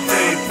 DJ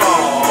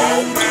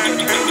Paul.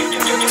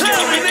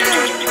 Tell me, nigga.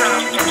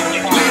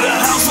 Leave the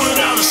house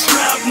without a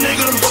strap,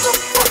 nigga. What the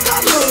fuck I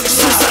look like?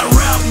 Since I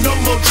rap, no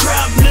more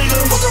trap, nigga.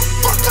 What the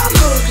fuck I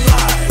look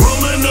like?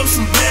 Rolling up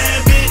some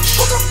bad bitch.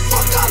 What the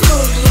fuck I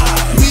look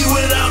like? Me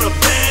without a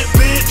bad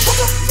bitch.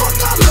 What the fuck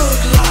I look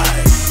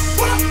like?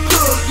 What I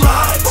look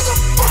like? What the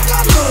fuck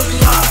I look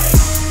like?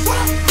 What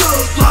I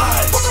look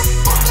like? What the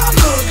fuck I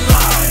look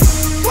like?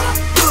 What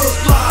I look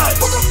like?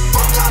 What the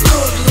fuck I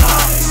look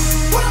like?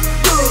 What I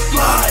look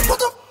like? What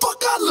the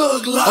fuck I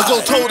look like? I go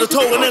toe to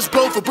toe and that's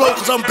blow for blow,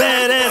 cause I'm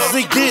badass as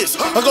it gets.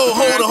 I go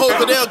hold to hold,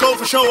 but they'll go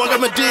for show. I got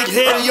my dig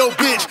head in your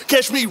bitch.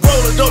 Catch me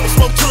rolling dope and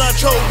smoke till I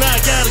choke. Now I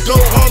gotta go,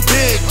 I'm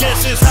big.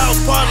 Guess this house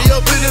party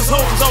up in this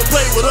hole, cause I don't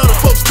play with other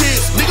folks'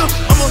 kids. Nigga,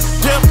 I'ma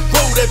damn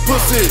roll that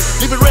pussy.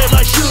 Leave it red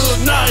like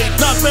Suge Knight.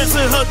 Not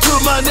passing her to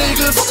my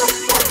niggas. What the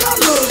fuck I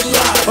look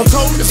like? I'm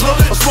told, it's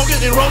loaded, I'm smoking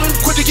and rolling.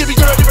 Quick to give me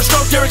girl, different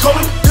stroke, Gary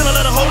Coleman. Then I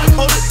let her hold it,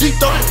 deep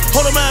throw it.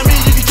 Hold it, mind me,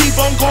 you can keep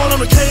on going on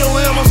the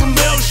KOM on some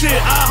male shit.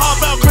 I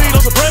hop out clean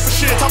on some breakfast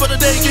shit. Top of the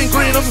day getting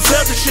green on some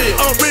selfish shit.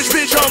 I'm a rich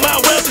bitch on my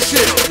wealthy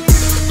shit.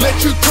 Let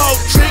you talk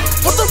trick,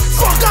 what the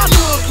fuck I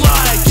look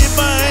like? If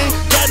I ain't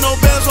got no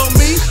bands on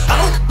me, I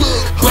don't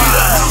look like. Leave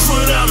the house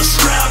without a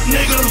strap,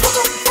 nigga. What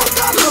the fuck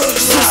I look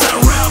like? Since I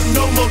rap,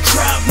 no more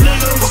trap,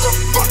 nigga. What the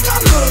fuck I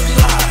look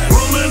like?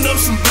 Rolling up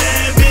some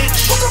bad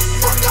bitch. What the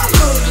fuck I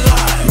look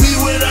like? Me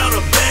without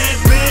a bad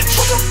bitch.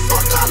 What the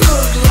fuck I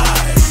look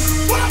like?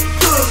 What I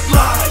look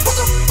like? What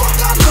the fuck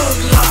I look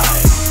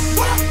like?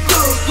 What I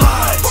look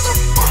like? What the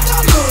fuck I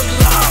look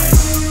like?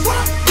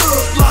 What I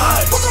look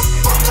like? What the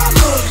fuck I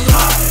look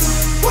like?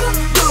 What I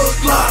look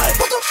like?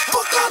 What the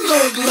fuck I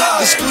look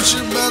like? It's Gucci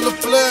man a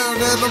flare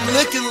and I'm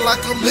looking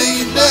like a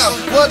millionaire.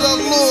 What I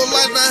look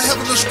like not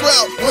having a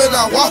scrap when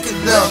I walking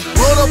down.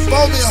 Run up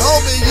on me,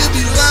 homie, you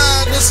be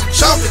lying, it's a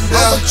chopping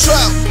down. I'm a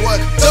trap boy,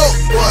 dope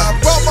boy. I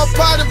brought my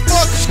party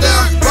fuckers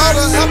down. Brought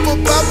a apple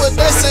pie, but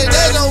they say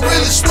they don't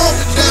really smoke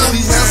it down.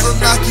 These hands will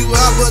knock you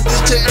out, but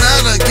this chain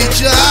to get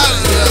you out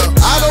of there.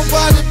 I don't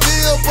buy the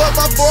bill, but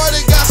my boy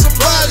they got some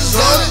bodies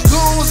on it.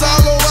 Goons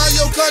all around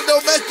your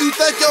condo make you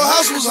think your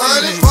house was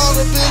haunted. Bought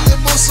a billion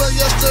Musa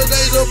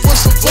yesterday to put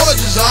some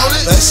forges on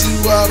it. They see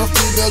you out a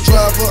female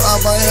driver, I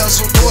might have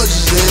some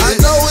forges in it. I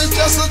know it's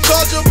just a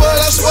Charger, but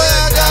I swear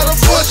I got a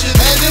fortune.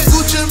 And if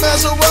Gucci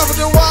man's a robber,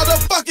 then why the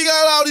fuck you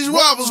got all these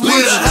robbers with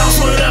Leave you? the house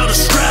without a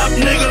strap,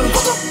 nigga.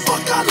 What the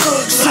fuck I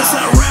look like? Since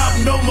I rap,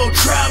 no more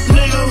trap,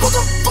 nigga. What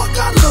the fuck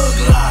I look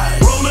like?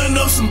 Rolling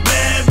up some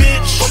bad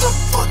bitch.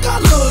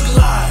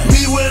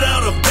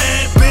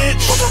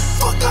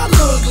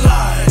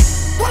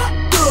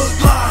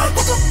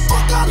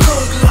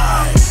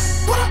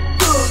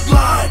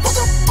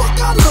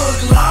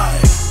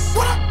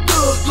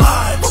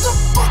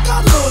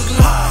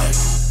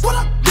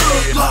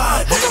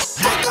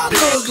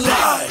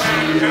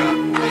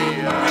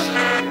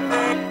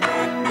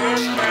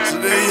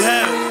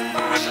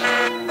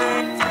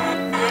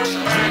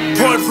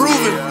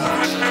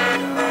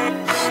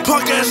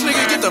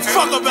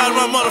 fuck up out of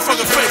my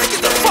motherfucking face.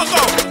 Get the fuck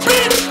off,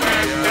 bitch!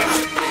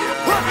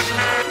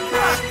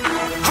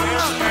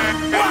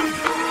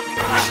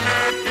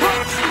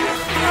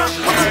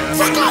 What the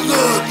fuck I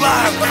look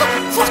like? What the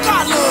fuck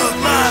I look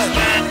like?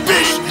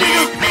 Bitch,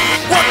 nigga,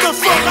 what the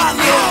fuck I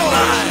look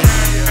like?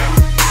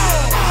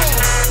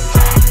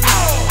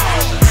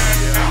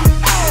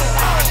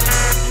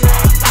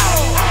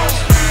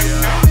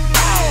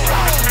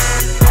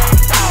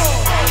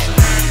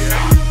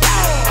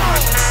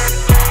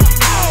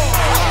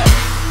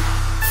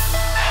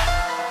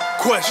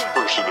 Question.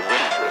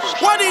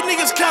 Why these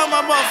niggas count my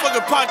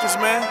motherfucking pockets,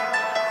 man?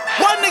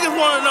 Why niggas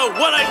wanna know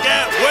what I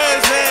got, where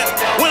it's at,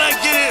 when I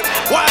get it,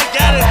 why I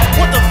got it,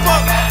 what the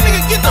fuck?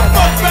 Nigga, get the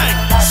fuck back,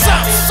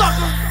 stop,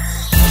 sucker.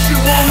 She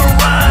wanna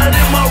ride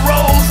in my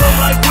Rolls, I'm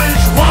like,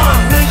 which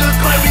one? Nigga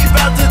claim he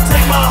bout to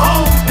take my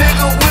home,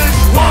 nigga, which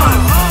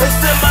one? They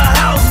said my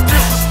house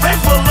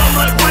disrespectful, I'm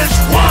like, which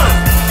one?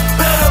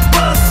 Better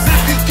bust if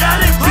you got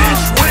it,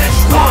 bitch, which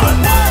one?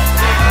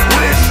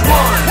 Which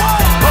one?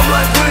 I'm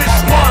like, which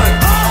one?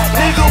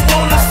 Nigga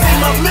wanna see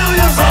my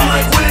millions, I'm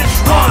like, which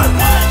one?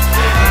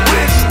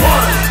 Which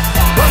one?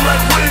 I'm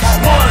like, which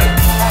one?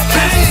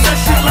 Bitch, that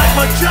shit like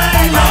my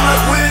chain, I'm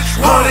like, which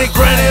one? 100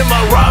 grand in my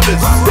Robins,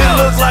 it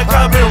looks like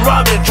I've been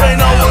robbing. Train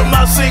on with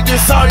my secret,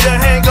 saw your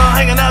handgun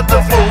hanging out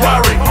the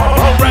Ferrari.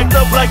 I'm racked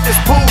up like this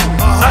pool,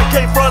 I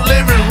came from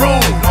living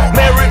room.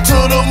 Married to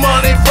the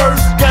money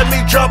first, got me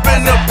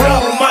jumping the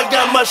broom. I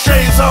got my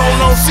shades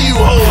on see you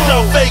hoes.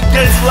 Y'all fake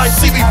games like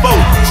CB4,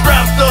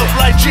 strapped up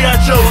like G.I.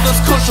 Joe.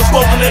 This cushion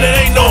smoking and it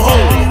ain't no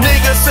hoe.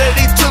 Nigga said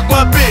he took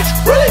my bitch,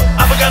 really?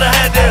 I forgot I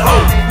had that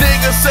hoe.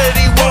 Nigga said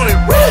he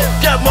wanted, really?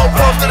 Got more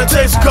pumps than a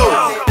Texaco.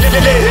 Yeah,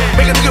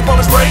 make a nigga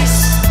pump his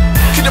brakes,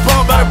 keep the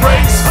pump by the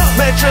brakes.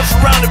 Man, just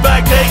surrounded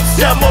by gates,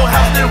 got more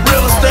house than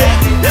real estate.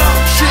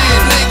 Shit,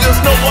 niggas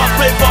know I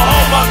pay for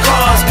all my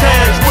cars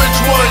cash. Which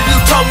one you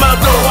talking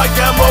about though? I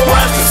got more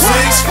ass than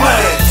Six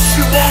Flags. She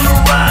wanna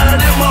ride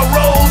in my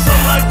Rolls, I'm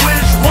like,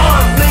 which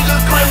one?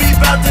 Nigga claim he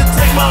bout to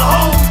take my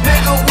home,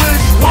 nigga,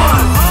 which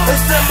one? They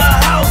said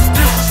my house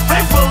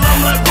disrespectful,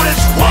 I'm like,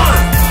 which one?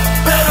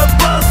 Better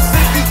bust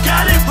if you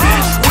got it,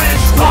 bitch,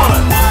 which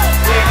one?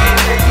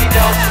 Diggy,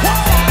 don't.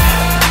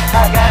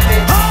 I got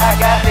it, I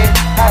got it,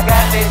 I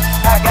got it,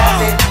 I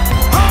got it.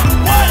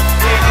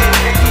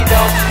 Diggy,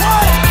 don't.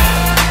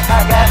 I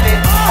got it,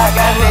 I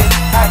got it,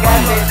 I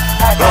got it,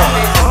 I got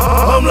it.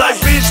 I'm like,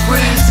 bitch,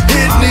 please,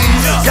 hit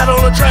knees. Got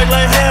on the track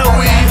like hell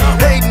weed.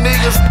 Hate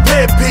niggas,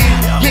 pet peeve.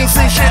 You ain't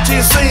seen shit till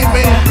you seen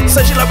me.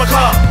 Say she like my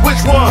car,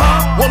 which one?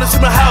 Wanna see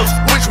my house,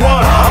 which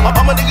one?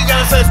 All my nigga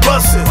gotta say is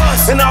bustin',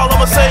 and all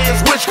I'ma say is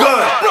which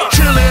gun?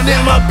 Chillin'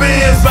 in my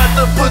Benz, bout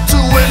to put 2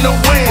 in the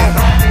wind.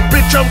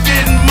 Bitch, I'm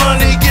getting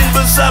money, getting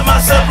beside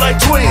myself like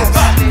twins.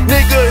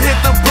 Nigga hit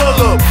the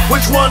pull up,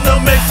 which one the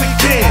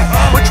Mexican?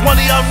 Which one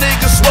of y'all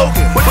niggas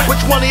smoking?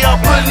 Which one of y'all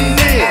putting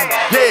in?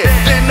 Yeah,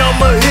 then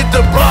I'ma hit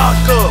the block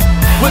up.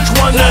 Which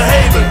one the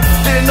haven?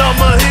 Then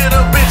I'ma hit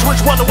a bitch.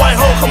 Which one the white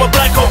hoe? Come a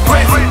black hoe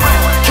crazy.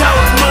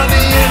 Counting money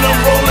and I'm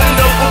rolling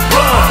up a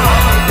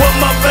blunt. What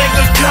my bank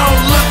account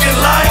looking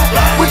like?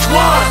 Which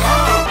one?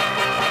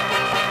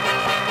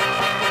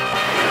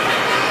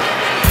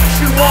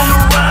 She wanna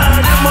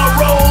ride in my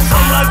Rolls,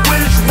 I'm like,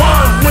 which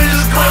one?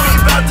 Niggas claim he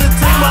bout to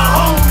take my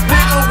home,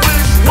 nigga,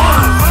 which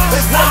one? They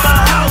said my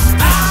house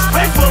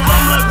disrespectful,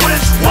 I'm like,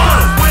 which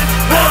one?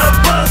 Better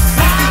bust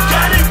if you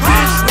got it,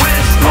 bitch,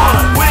 which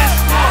one? Which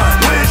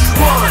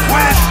one?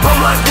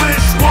 I'm like,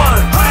 which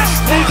one?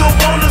 Nigga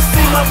wanna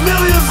see my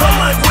millions,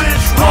 I'm like,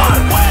 which one?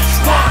 Which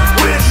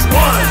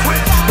one?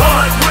 I'm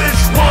like,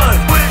 which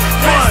one?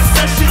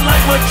 That shit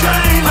like my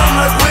chain, I'm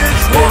like,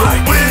 which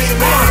one?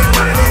 Which one?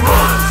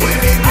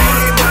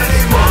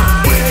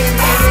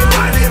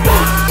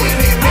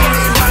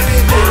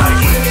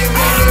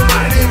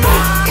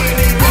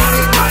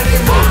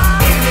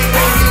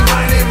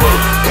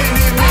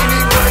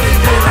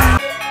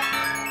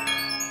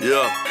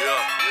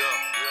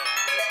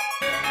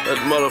 That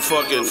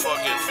motherfucking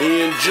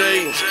E&J,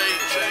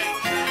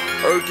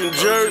 Irk and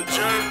Jerk,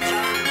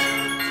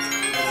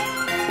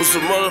 with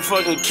some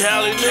motherfucking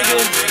Cali, nigga.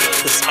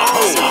 It's on.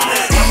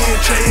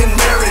 E&J and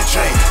Mary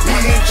J,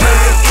 E&J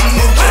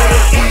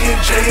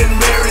and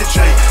Mary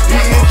J,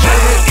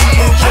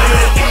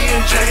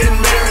 E&J and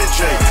Mary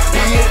J,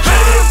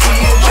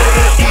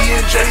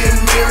 E&J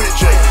and Mary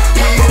J,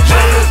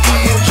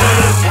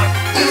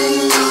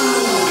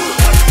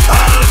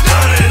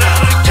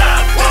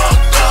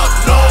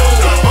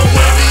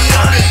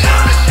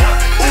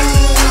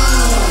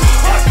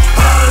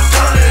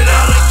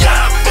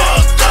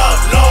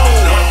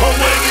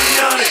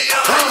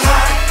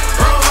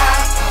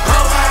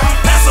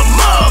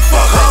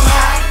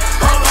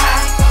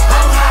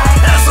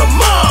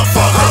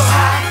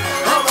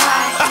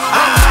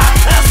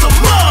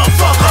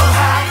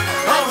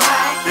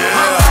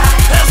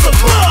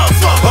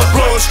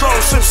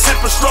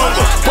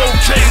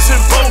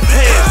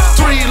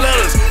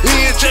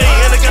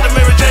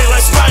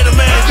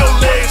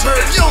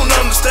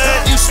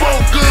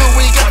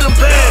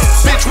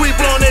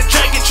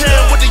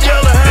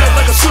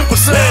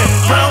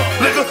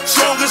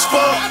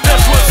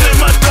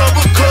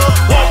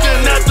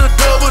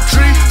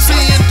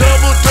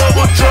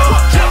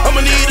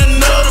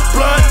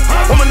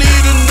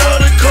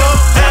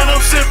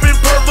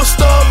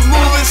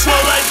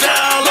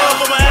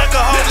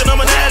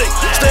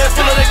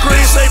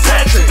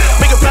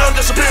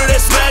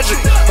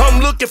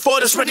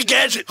 to spread the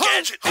gadget.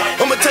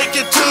 I'ma take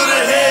it to the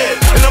head,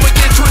 and I'ma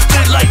get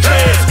twisted like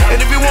dreads. And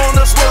if you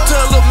wanna smoke,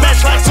 tell a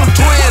match like some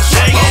twins.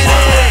 Shake it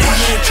in.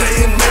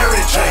 E&J and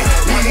Mary J.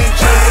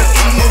 E&J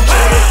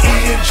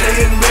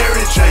and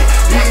Mary J.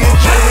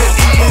 E&J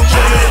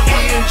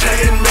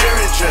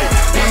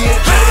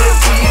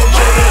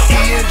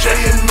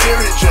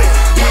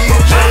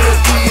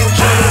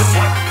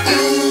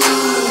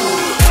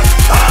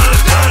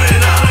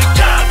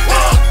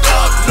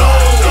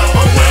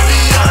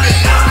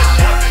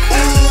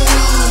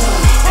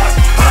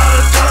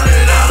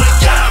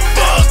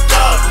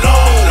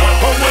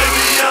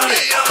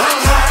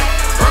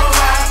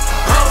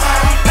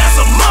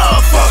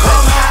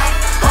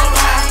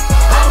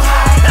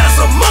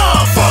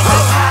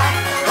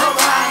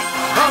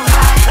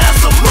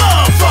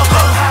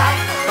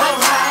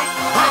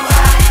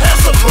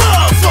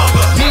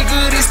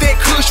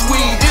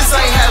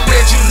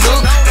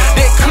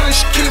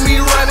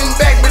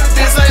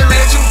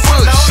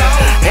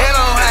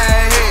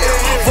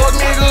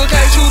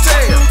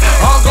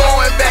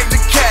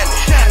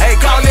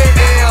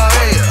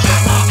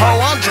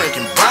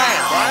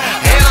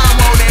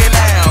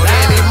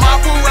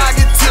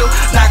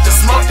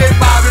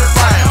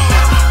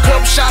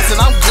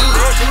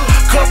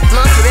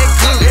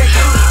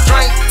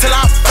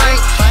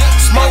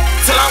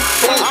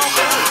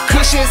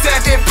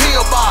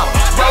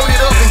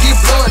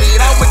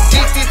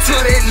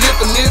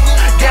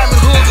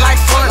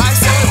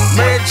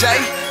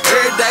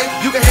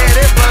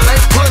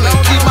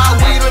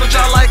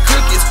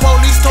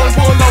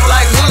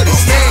J.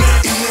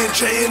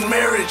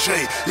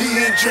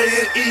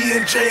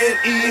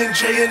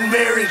 E&J and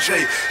Mary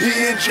J.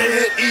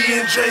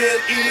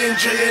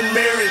 E&J and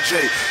Mary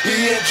J.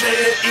 E&J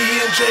and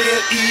Mary J.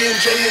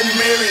 E&J and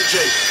Mary J.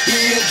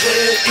 E&J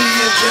and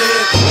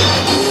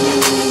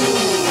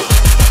ooh,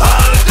 I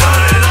done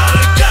done it, I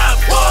done got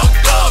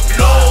fucked up,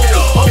 no,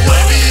 I'm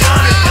way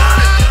beyond it.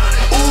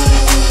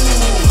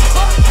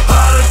 Ooh, I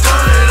done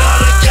done it, I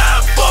done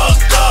got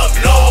fucked up,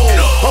 no,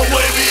 I'm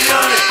way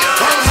beyond it.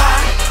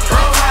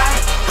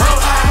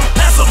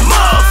 That's a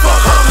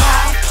motherfucker.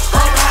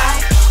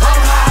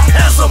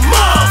 That's a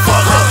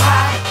motherfucker.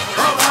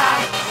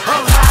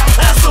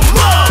 That's a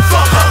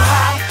motherfucker.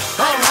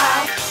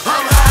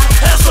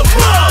 That's a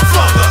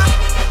motherfucker.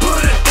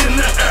 Put it in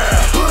the air.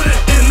 Put it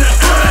in the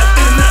air.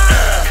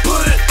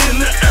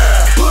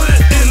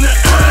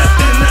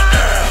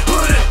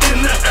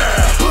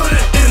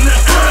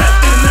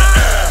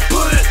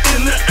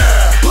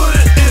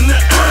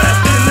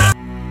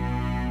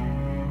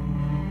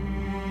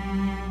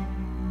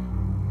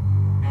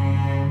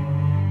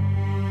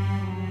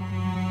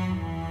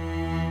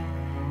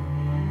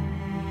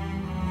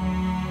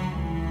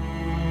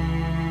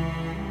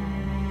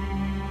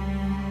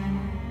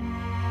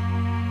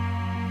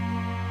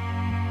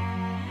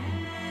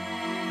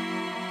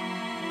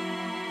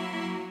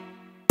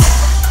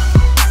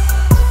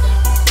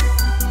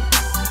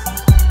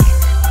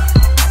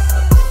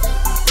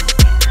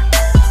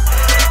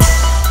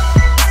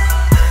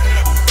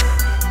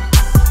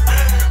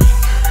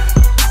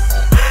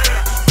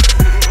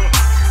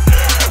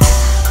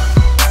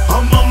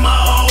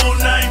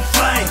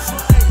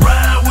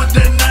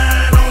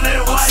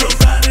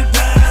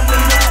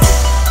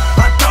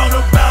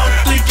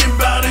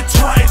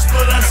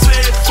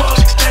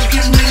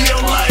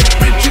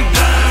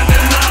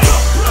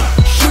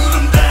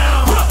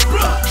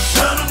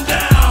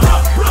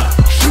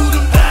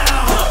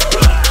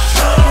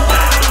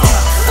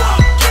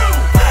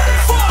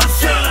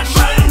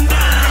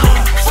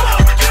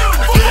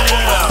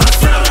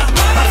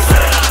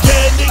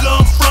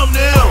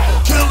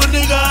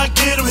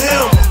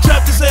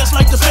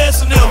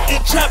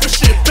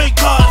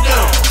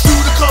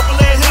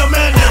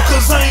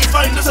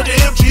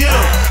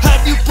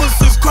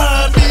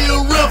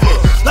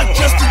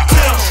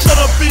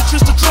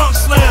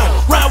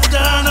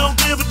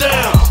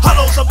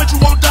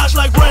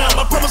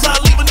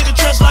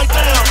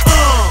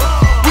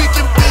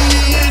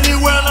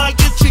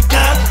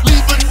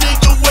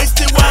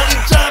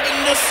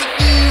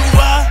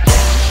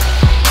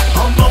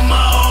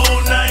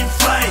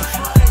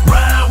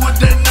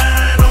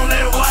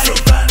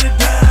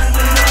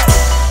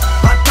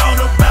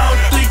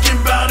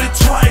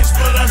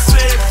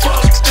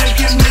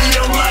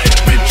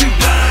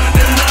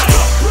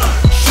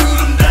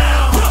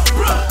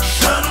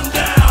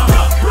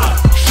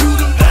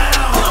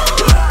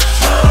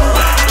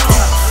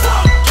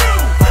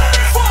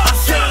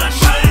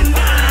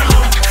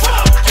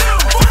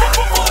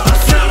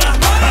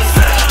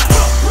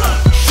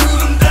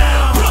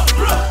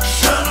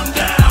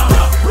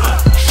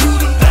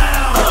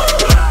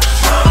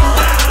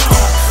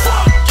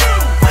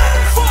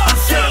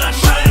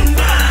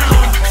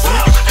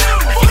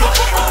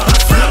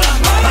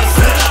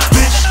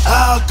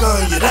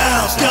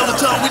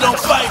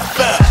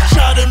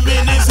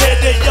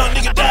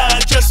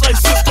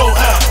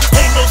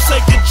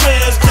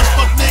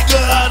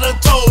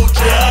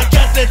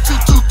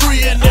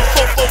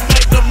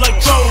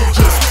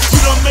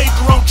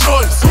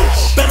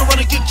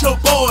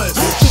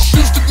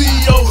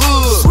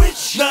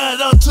 I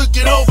done took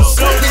it over.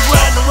 So we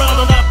riding around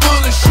on that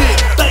bullshit.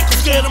 Think I'm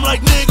scared, I'm like,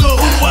 nigga,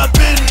 who I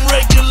been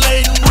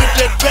regulating with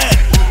that bat?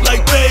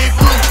 Like Babe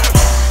Ruth.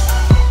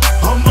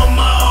 I'm on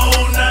my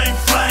own name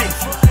flame.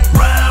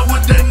 Ride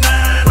with that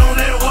 9 on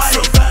that white.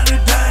 Somebody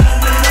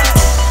dying tonight.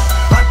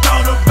 I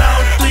thought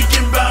about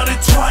thinking about it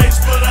twice,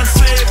 but I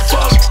said,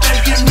 fuck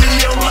that, give me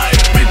your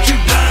life. Bitch,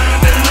 you dying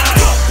tonight.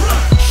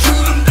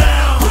 Shoot 'em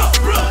down.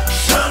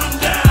 Shut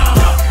 'em down.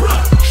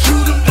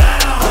 Shoot 'em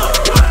down.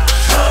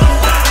 Shut 'em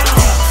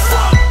down.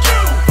 Fuck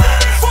you.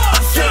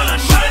 I said I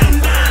shut 'em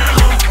down.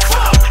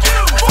 Fuck you.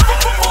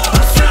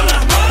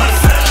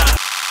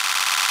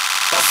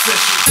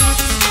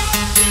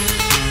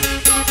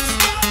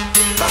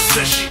 I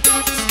said she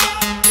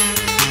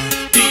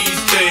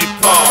DJ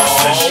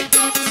Paul.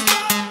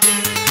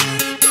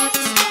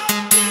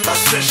 I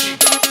said she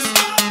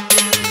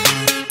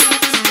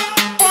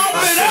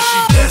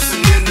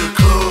dancing in the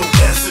club,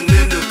 dancing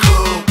in the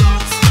club,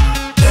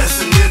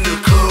 dancing in the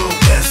club,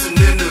 dancing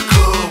in the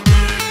club, dancing in the club,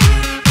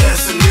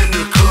 dancing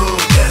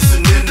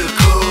in the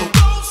club,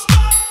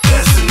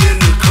 dancing in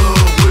the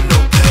club with no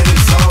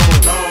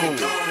panties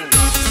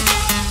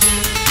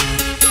on.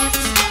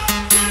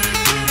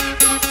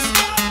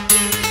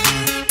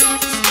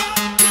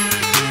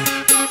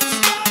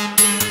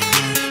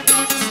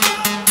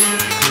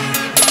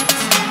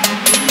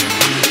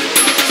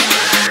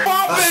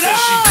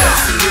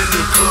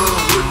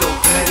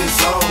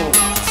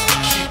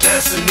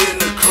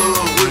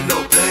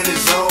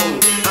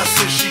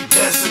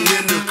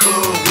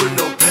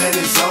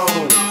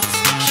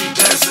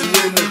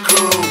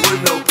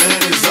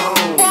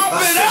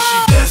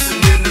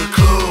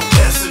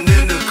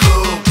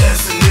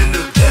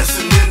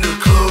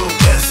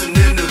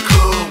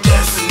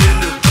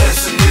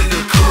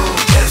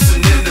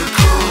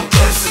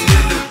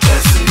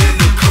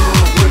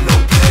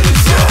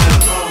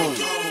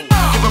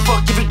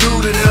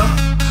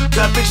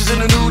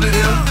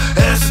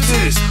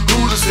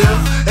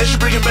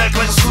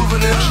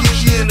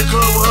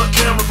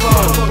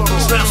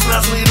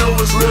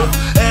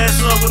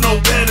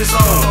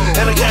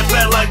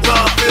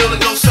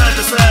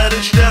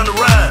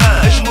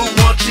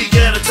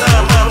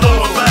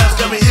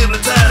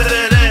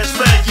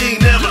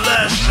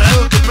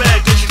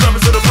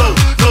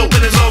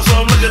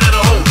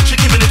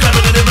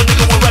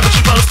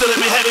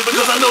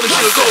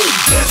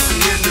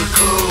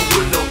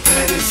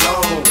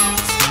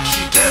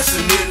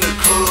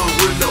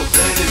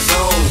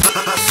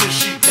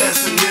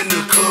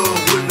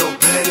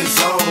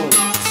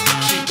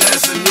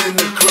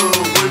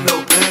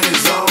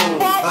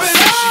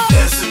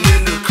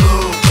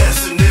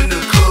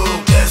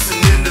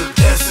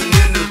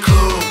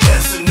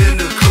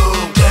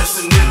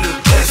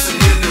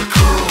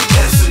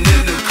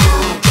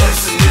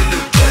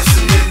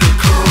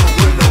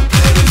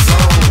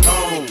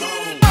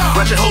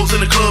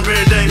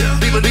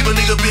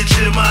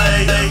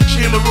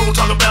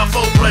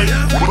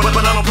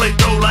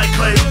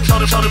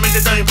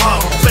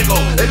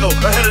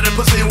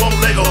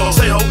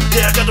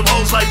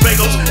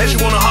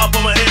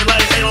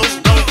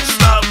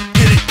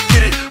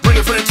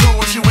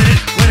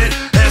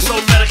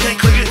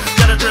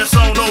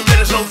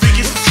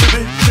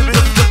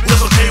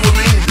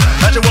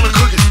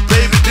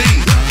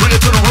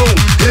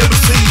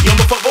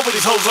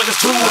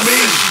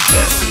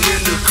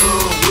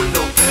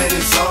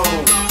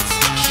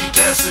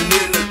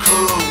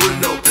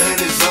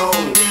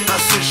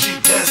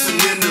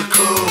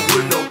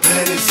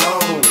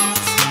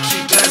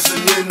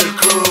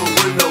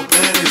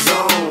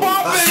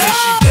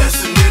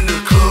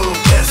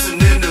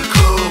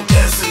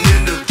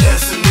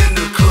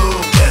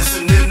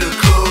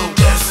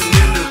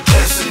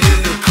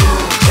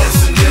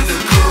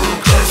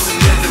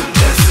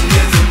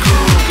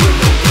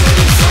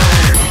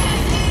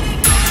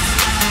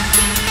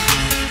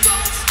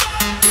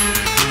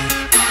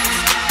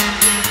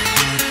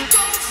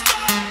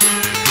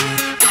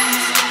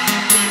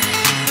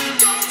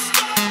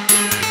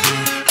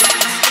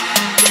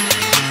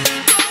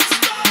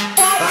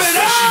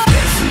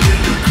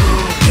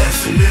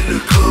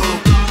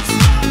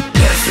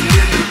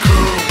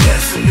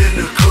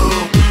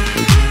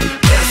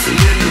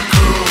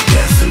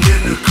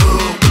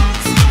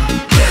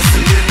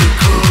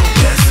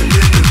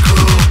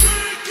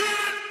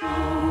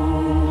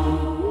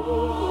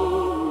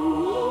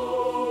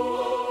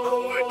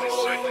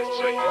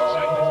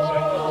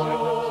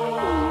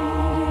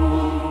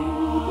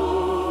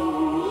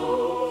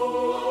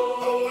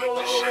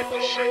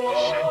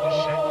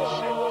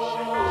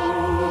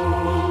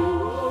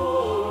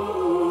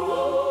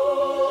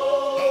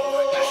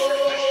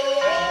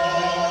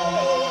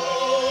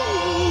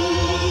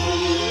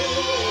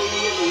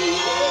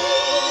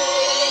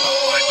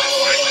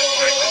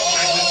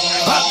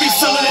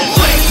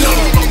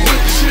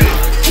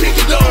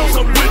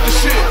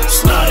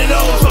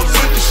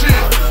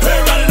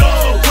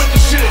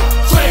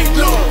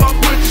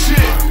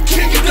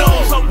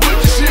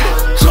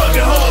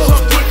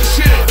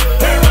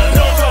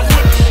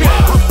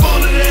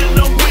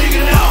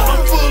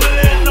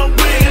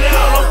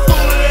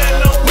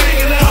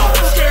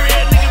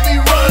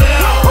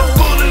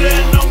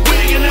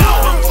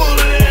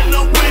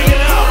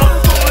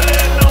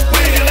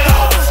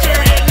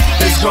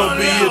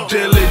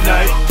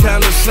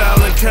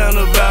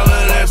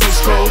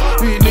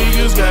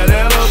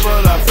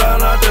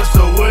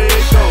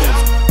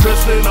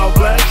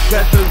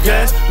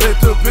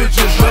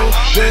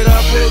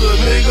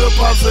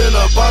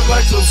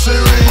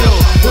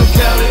 the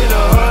Cali,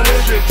 the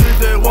hundreds, the trees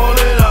that want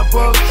it, I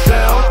bust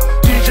down.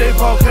 DJ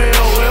Paul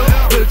KOM,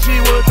 the G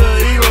with the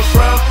hero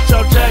crown.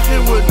 Chop jacket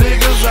with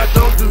niggas, I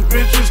don't do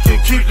bitches, can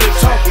keep it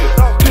talking.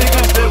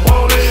 Niggas that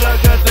want it, I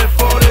got that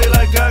 40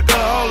 like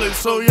alcoholics.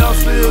 So y'all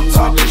still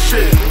talking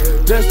shit,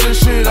 that's the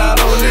shit I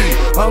don't need.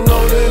 I'm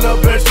loading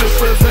up extra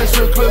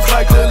clips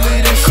like the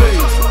leading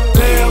scenes.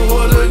 Damn,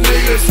 what a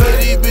nigga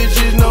say, these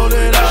bitches know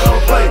that I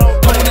don't play.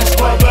 Play this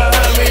squad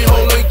behind me,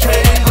 holding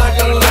cage like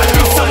a lady.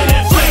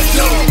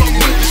 I'm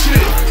with the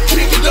shit,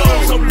 kicking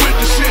doors, I'm with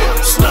the shit.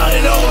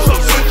 Snotty nose,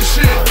 I'm with the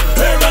shit.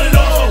 Everybody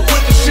knows I'm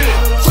with the shit.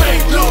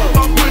 Fake dope,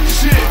 I'm with the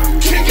shit.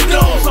 Kicking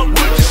doors, I'm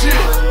with the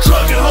shit.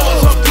 Trucking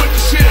hoes, I'm with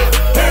the shit.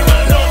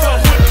 Everybody knows I'm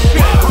with the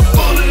shit. I'm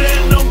full of that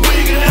and I'm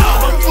wigging out.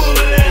 I'm full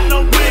of that and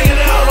I'm wigging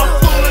out. I'm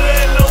full of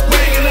that and I'm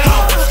wigging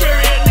out.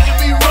 Scary ass nigga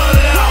be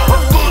running out.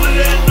 I'm full of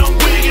that and I'm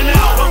wigging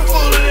out. I'm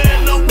full of that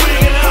and I'm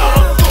wigging out.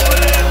 I'm full of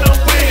that and I'm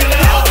wigging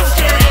out.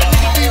 Scary ass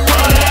nigga be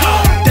running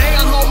out.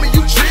 Damn, homie,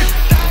 you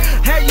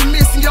trippin'. How you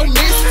missing your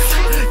missus?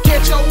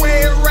 Get your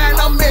way around,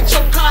 I'm at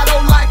your condo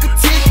like a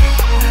ticket.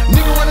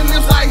 Nigga running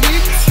lips like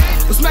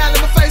hickeys, but smile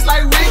in my face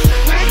like Rick.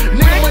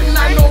 Nigga, when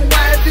I know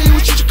why it be,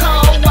 what you should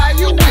call, why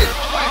you with it?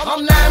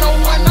 I'm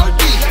 901, no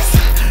beats,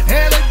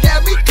 and it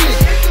got me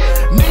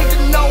clicking. Nigga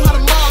know how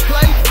the mall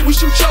play, we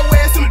shoot your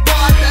ass in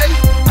Broadway.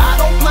 I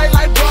don't play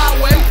like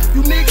Broadway,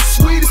 you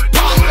niggas sweet as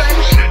parfait.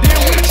 Then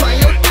we train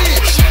your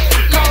bitch,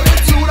 call it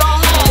to the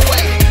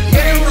hallway.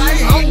 Yeah,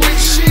 right, I'm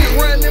with shit,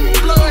 running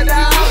blood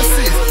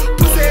dialysis.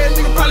 Pussy ass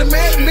nigga probably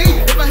mad at me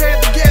if I had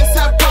to guess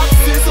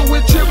hypothesis. So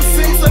with triple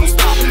C, so I'm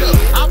stopping up.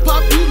 I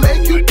pop you,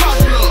 make you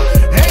popular,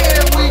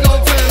 and we gon'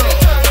 turn up.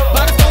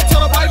 Bodies gon'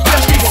 tell them right back.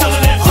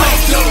 Selling that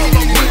fake dope,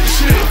 I'm with the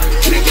shit.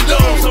 Kicking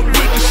doors, I'm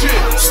with the shit.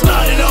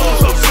 Snotty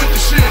nose, I'm with the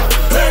shit.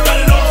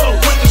 Everybody knows I'm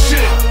with the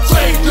shit.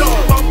 Fake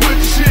dope, I'm with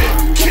the shit.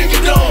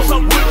 Kicking doors,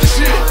 I'm with the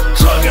shit.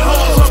 Trucking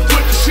hoes, I'm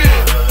with the shit.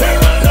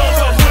 Everybody knows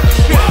I'm with the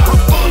shit. I'm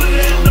full of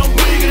that and I'm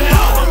wigging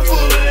out. I'm full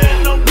of that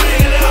and I'm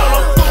wigging out.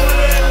 I'm full of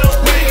that and I'm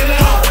wigging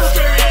out.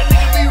 Scary ass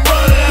nigga be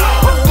running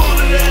out. I'm full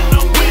of that and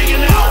I'm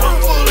wigging out. I'm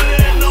full of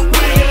that and I'm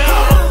wigging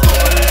out. I'm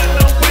full of that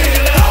and I'm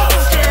wigging out.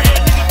 Scary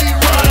ass nigga be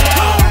running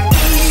out.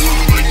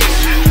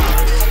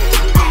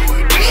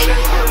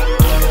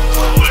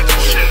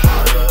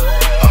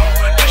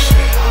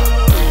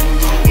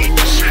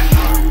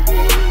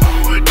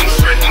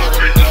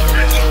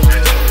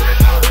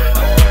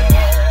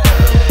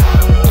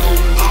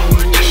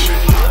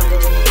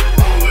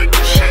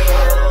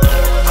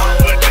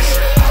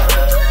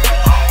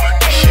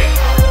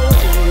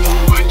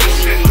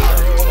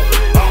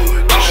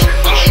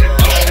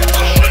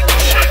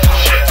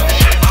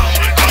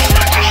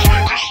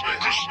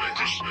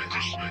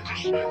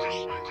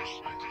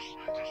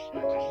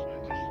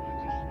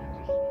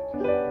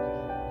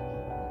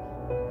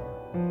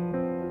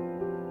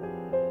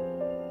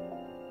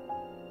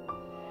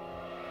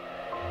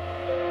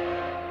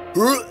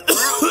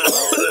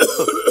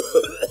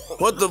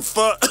 What the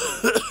fuck?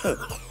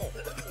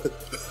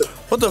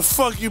 What the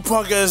fuck you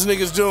punk ass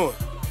niggas doing?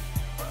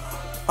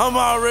 I'm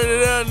already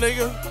there,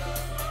 nigga.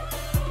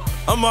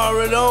 I'm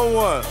already on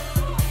one.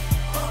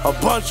 A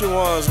bunch of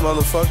ones,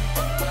 motherfucker.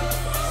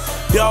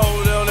 Y'all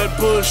over there on that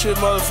bullshit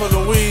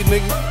motherfucking weed,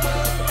 nigga.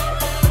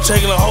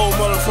 Taking a whole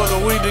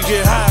motherfucking weed to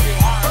get high.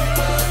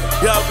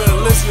 Y'all better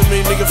listen to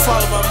me, nigga.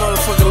 Follow my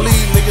motherfucking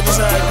lead, nigga. This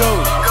how it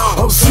goes.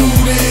 I'm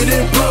shooting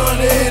and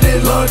blunted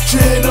and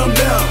lunching, I'm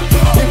down.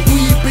 If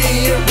we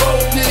being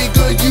roll,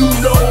 nigga, you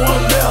know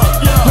I'm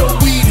down. No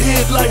weed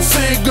hit like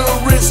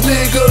cigarettes,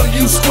 nigga,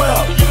 you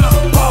square.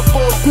 Pop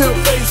up, pimp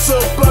face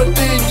up, blunt,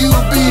 then you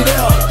beat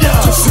out.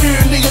 Just hear,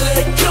 nigga,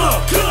 that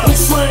gun. We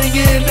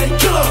slanging that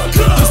gun.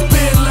 Just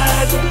been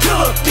lies and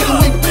gun. Nigga,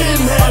 we been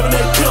having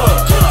that gun.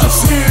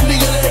 Just hear,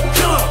 nigga, that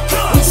gun.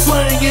 We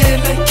slanging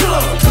that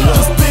gun.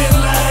 Just been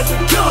lies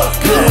and gun.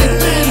 Nigga, we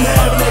been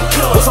having that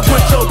gun. What's up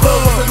with your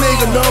blood? What's the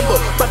nigga number?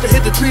 About to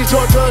hit the trees,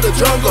 Georgia, the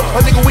jungle. A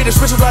nigga weed is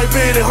switches like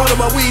Ben and Hunter.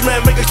 My weed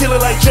man make a killer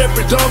like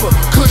Jeffrey Dahmer.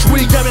 Kush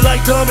weed got me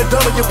like Dumb and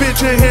Dumber. Your bitch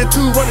in here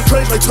too, running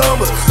trains like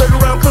Thomas. 30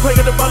 round clip hang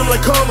at the bottom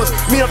like commas.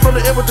 Me, I'm from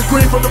the end with the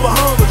green from the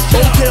Bahamas.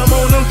 Okay, I'm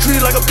on them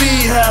trees like a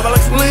beehive. I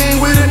like some lean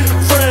with it,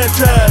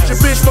 franchise. Your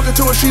bitch fucking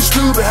to her, she's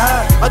stupid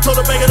high. I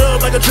told her back it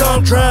up like a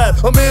jump drive.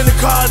 I'm in the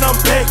car and I'm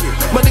packing.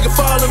 My nigga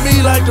follow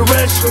me like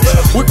directions.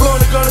 We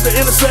blowing the gun at the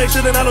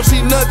intersection and I don't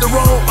see nothing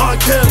wrong. R.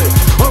 Kelly,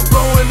 I'm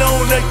blowing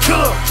on that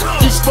killer.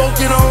 You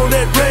smoking on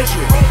that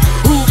Reggie.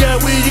 Who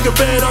got weed? You can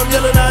bet I'm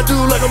yelling. I do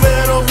like a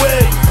man on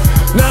wedding.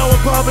 Now I'm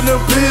popping them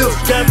pills,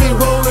 got me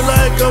rolling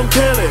like I'm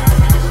Kelly.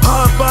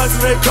 Hot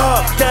boxing that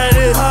car, got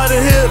it hot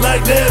in here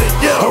like daddy.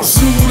 Yeah. I'm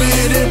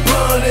shooting and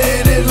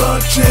blunted and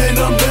lunching,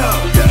 I'm down.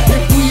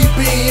 If we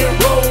being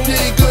roll,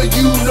 nigga,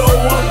 you know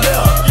I'm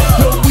down.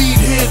 No weed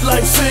hit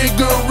like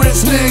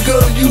cigarettes, nigga,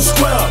 you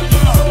square.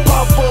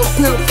 Pop up,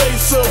 pimp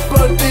face up,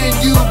 blunt, then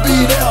you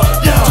beat out.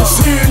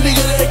 Just hear,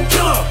 nigga, that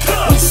gun.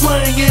 We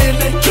slanging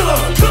that gun.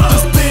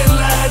 Just been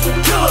lies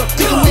and gun.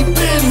 Nigga, we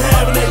been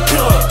having that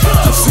gun.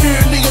 Just hear,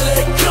 nigga,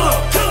 that gun.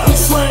 We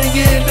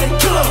slanging that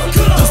gun.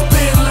 Just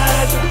been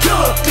lies and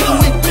gun. Nigga,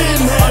 we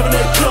been having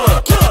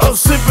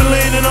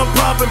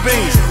poppin'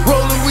 beans.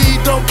 Rollin' weed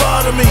don't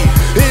bother me.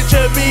 It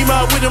just me,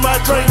 my weed and my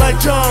drink like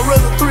John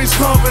Rhythm 3's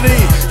company.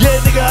 Yeah,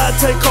 nigga, I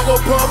take Cocoa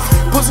Puffs.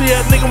 Pussy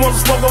ass nigga wanna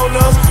smoke on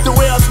us. The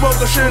way I smoke,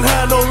 I shouldn't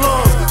have no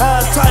lungs.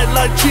 Eyes tight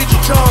like Cheech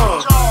and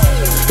Chong.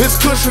 It's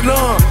cushion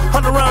on,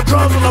 100 round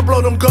drums when I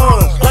blow them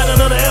guns. Light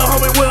another L,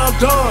 homie, when I'm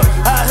done.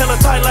 I hella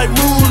tight like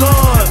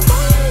Mulan.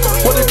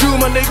 What it do,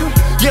 my nigga?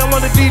 Yeah, I'm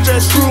on the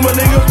DJ screw, my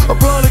nigga. A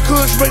blunt and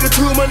kush, make it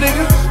two, my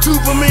nigga. 2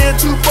 for me and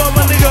 2 for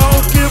my nigga. I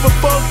don't give a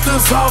fuck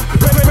this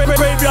hawkin'.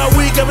 Graveyard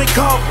week got me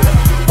coughing.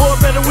 Boy,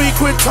 better we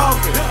quit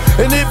talking.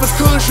 And if it's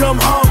kush, I'm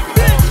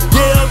hawkin'.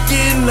 Yeah, I'm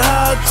getting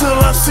high till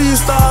I see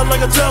stars like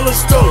a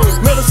telescope.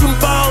 Medicine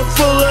ball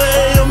full of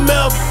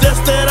AMF,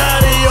 that's that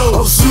audio.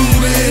 I'm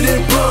zoomin'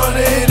 and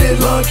blunted and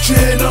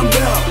lunching, I'm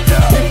out.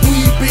 If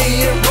we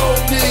being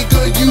wrong,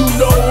 nigga, you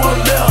know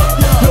I'm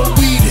out. Your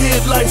weed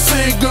hit like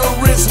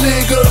cigarettes,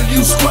 nigga,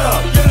 you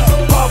squat.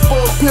 Pop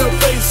up, pimp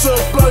face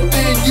up, blunt,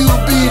 then you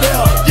beat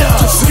out.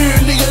 Just hear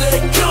nigga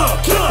that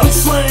gun, we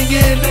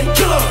slangin' that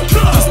gun.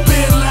 Just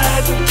been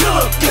live and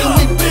gun, yeah,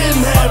 we been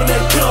having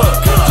that gun.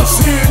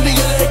 Just hear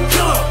nigga that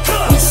gun,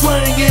 we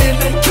slangin'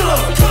 that gun.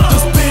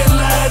 Just been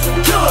live and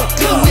gun,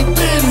 yeah, we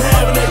been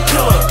having that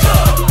gun.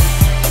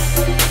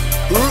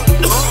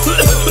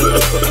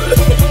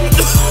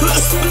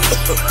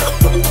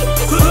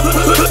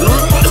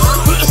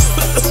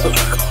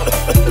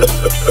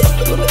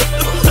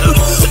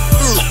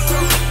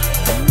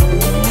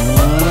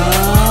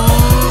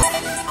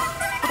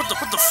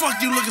 What the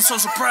fuck you looking so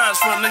surprised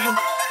for, nigga?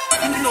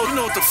 You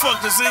know what the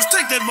fuck this is.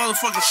 Take that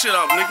motherfucking shit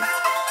off, nigga.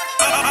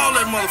 All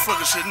that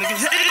motherfucking shit, nigga.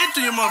 Hit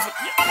through your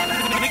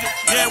motherfucking nigga.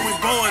 Yeah, we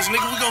boys,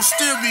 nigga. We gon'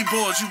 still be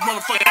boys. You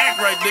motherfucking act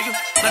right, nigga.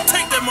 Now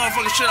take that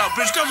motherfucking shit off,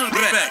 bitch. Go to the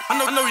back. I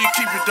know you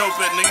keep your dope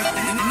at, nigga.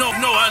 No,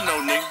 I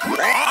know, nigga.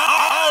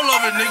 All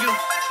of it, nigga.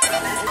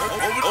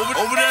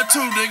 Over there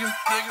too, nigga.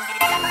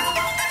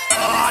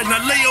 Alright, now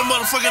lay your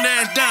motherfucking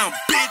ass down,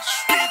 bitch.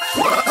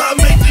 I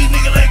make these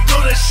niggas let go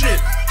that shit.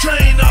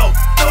 Chain off,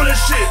 throw that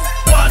shit.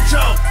 Watch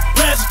out,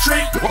 pass a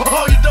trick.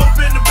 All you dope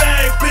in the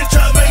bag, bitch.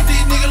 I make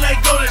these niggas let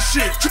go that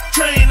shit.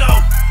 Chain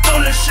off,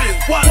 throw that shit.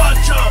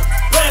 Watch out,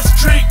 pass a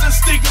trick. The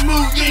sticky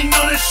move, you ain't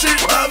know that shit.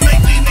 I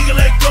make these niggas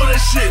let go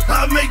that shit.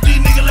 I make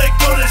these niggas let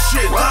go that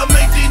shit. I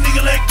make these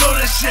niggas let go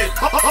that shit.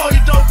 All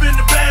you dope in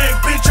the bag,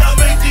 bitch. I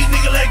make these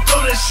niggas let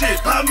go that shit.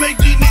 I make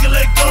these niggas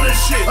let go that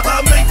shit.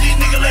 I make these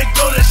niggas let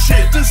go that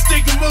shit. The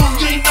sticky move,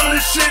 you ain't know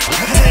that shit.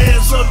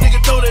 Hands up, nigga,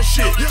 throw that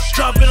shit.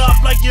 Drop it off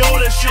like you owe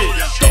that shit.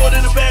 Throw it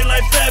in the bag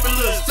like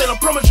Fabulous. Then I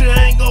promise you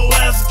I ain't gon'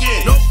 ask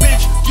again. No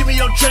bitch, give me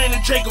your chain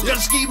and Jacob. Got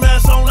a ski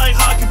mask on like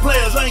hockey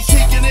players. I ain't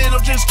kicking in,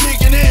 I'm just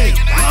kicking in.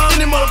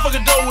 Any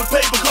motherfucker dough with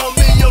paper, call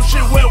me your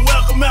shit well,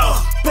 welcome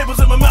out. Papers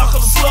in my mouth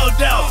cause I'm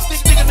slugged out.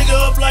 Stick a nigga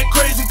up like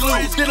crazy glue.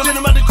 Get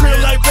him out the crib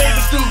like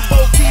babies do. 4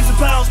 keys and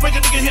pounds, make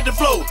a nigga hit the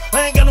flow.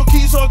 I ain't got no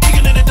keys, so I'm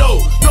kicking in the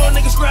door. No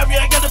nigga scrappy,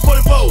 I got the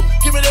 44.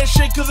 Give me that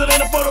shit cause it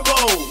ain't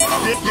affordable.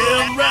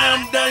 Yeah, I'm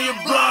riding down your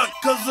block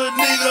cause a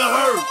nigga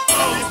hurt.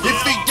 If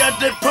he got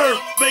that perk,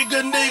 make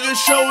a nigga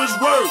show his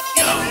worth.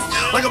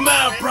 Like a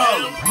mad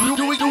problem.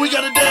 Do we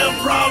got a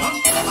damn problem?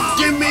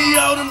 Give me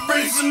all them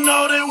bricks and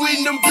all that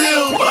weed and them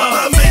pills.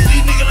 I make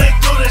these niggas let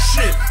go that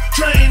shit.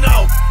 Train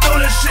out, throw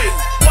that shit.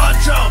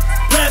 Watch out,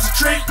 pass a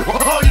trick.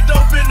 All you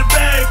dope in the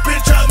bag,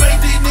 bitch. I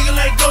make these niggas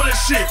let go that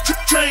shit.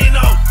 Train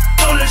out,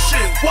 throw that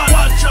shit.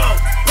 Watch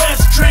out, pass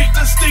a trick.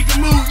 The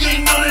sticky move,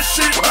 you ain't know that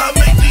shit. I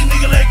make these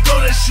niggas let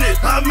go that shit.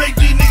 I make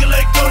these niggas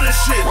let go that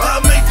shit. I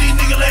make these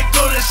niggas let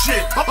go that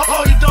shit.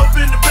 All you dope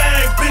in the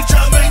bag, bitch.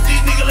 I make these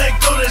niggas let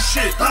go that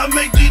shit. I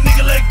make these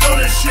niggas let go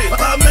that shit.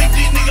 I make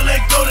these niggas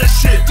let go that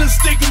shit. The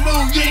sticky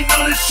move, you ain't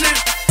know that shit.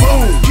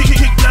 Boom,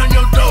 kick down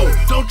your door.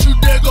 Don't you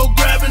dare go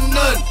grabbing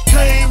nothing.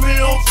 Came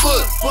here on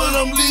foot, but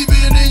I'm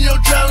leaving in your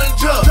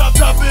Challenger.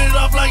 Drop it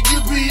off like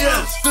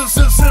UPS. This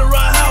is a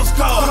right house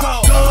call.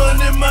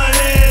 Gun in my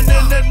hand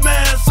and that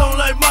mask on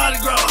like Mardi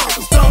Gras.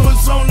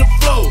 Stomachs on the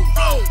floor,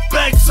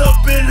 backs up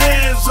and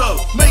hands up.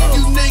 Make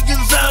you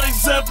niggas out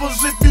examples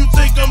if you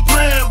think I'm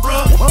playing, bro.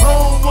 I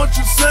don't want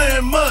you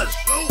saying much,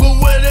 but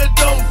where that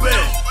dope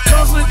at?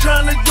 Constantly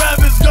trying to grab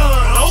his gun.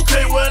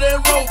 Okay, where that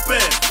rope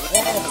at?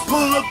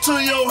 Pull up to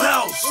your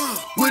house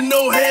with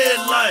no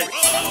headlights.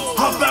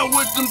 Hop out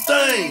with them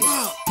things,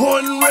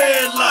 pointing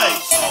red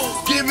lights.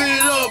 Give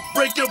it up,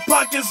 break your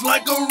pockets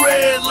like a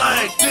red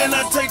light. Then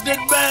I take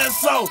that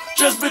mask off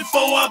just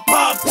before I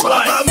pop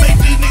twice. I make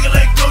these niggas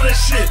let go that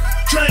shit.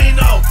 Train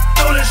off,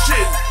 throw that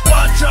shit.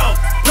 Watch out,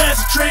 pass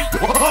a trick.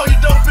 All you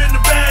dope in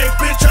the bag,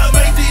 bitch. I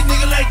make these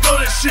niggas let go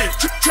that shit.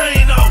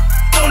 Train off,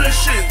 throw that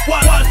shit.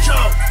 Watch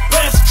out,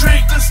 pass a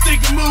trick. The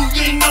sticky move,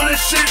 you ain't know that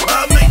shit.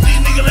 I make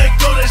these niggas let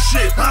go that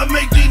shit. I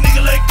make these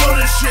niggas let go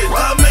that shit.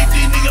 I make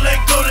these niggas let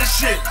go that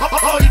shit.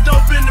 All you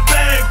dope in the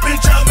bag,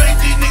 bitch. I make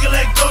these niggas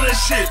let go that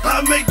shit.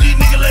 I make these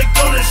niggas let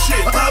go that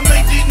shit. I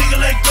make these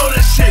niggas let go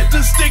that shit. The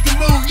sticky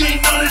move, you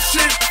ain't know that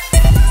shit.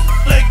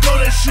 Let go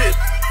that shit.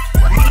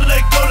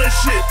 Let go that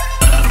shit.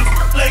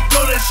 Let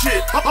go that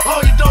shit.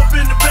 All you dope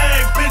in the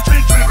bag, bitch.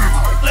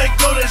 Let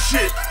go that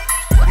shit.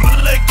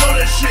 Let go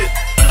that shit.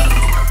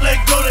 Let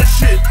go that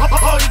shit.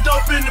 All you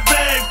dope in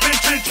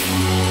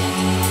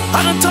I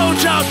done told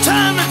y'all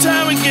time and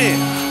time again,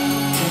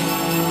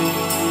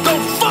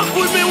 don't fuck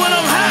with me when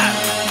I'm high.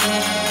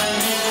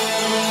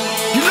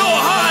 You know a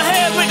hard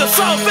head make a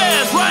soft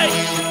ass, right?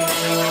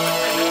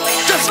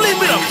 Just leave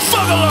me the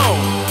fuck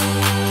alone.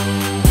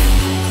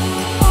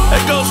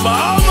 That goes for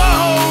all my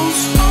hoes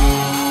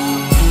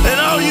and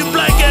all you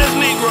black ass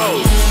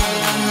Negroes.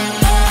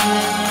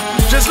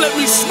 Just let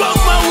me smoke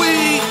my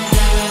weed,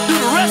 do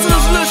the rest of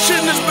this little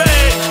shit in this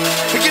bag,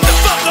 and get the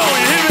fuck on,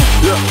 you hear me?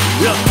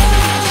 Yeah.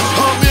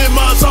 I'm in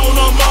my zone,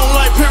 I'm on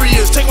like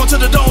periods. Take one to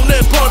the dome,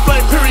 then point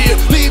blank,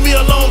 period. Leave me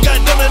alone,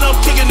 goddammit, I'm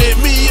kicking it.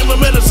 Me and my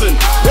medicine,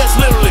 that's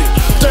literally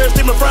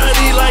Thursday, my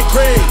Friday like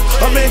Craig.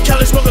 I'm in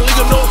Cali smoking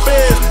legal, no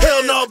feds.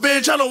 Hell no,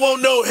 bitch, I don't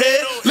want no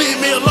head.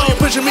 Leave me alone,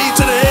 pushing me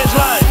to the edge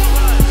like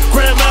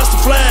Grandmaster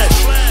Flash.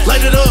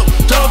 Light it up,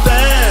 dump the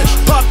ash.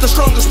 Pop the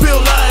strongest pill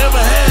I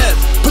ever had.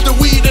 Put the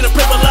weed in the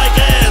paper like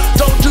ass.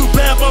 Don't do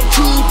bad, I'm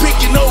too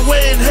picky, no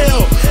way in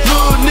hell.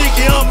 Little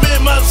nigga, I'm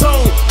in my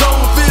zone.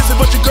 Don't visit,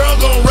 but your girl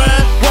gon'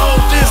 ride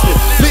Walt Disney.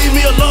 Leave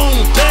me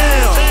alone,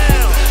 damn.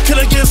 Can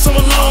I get some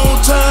alone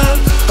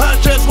time? I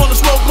just wanna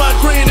smoke my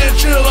green and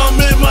chill, I'm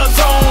in my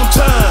zone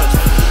time.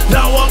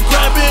 Now I'm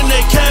grabbing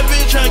that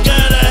cabbage, I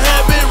gotta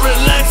have it,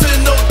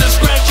 relaxing, no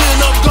distraction,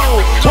 I'm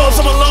gone. Want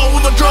some alone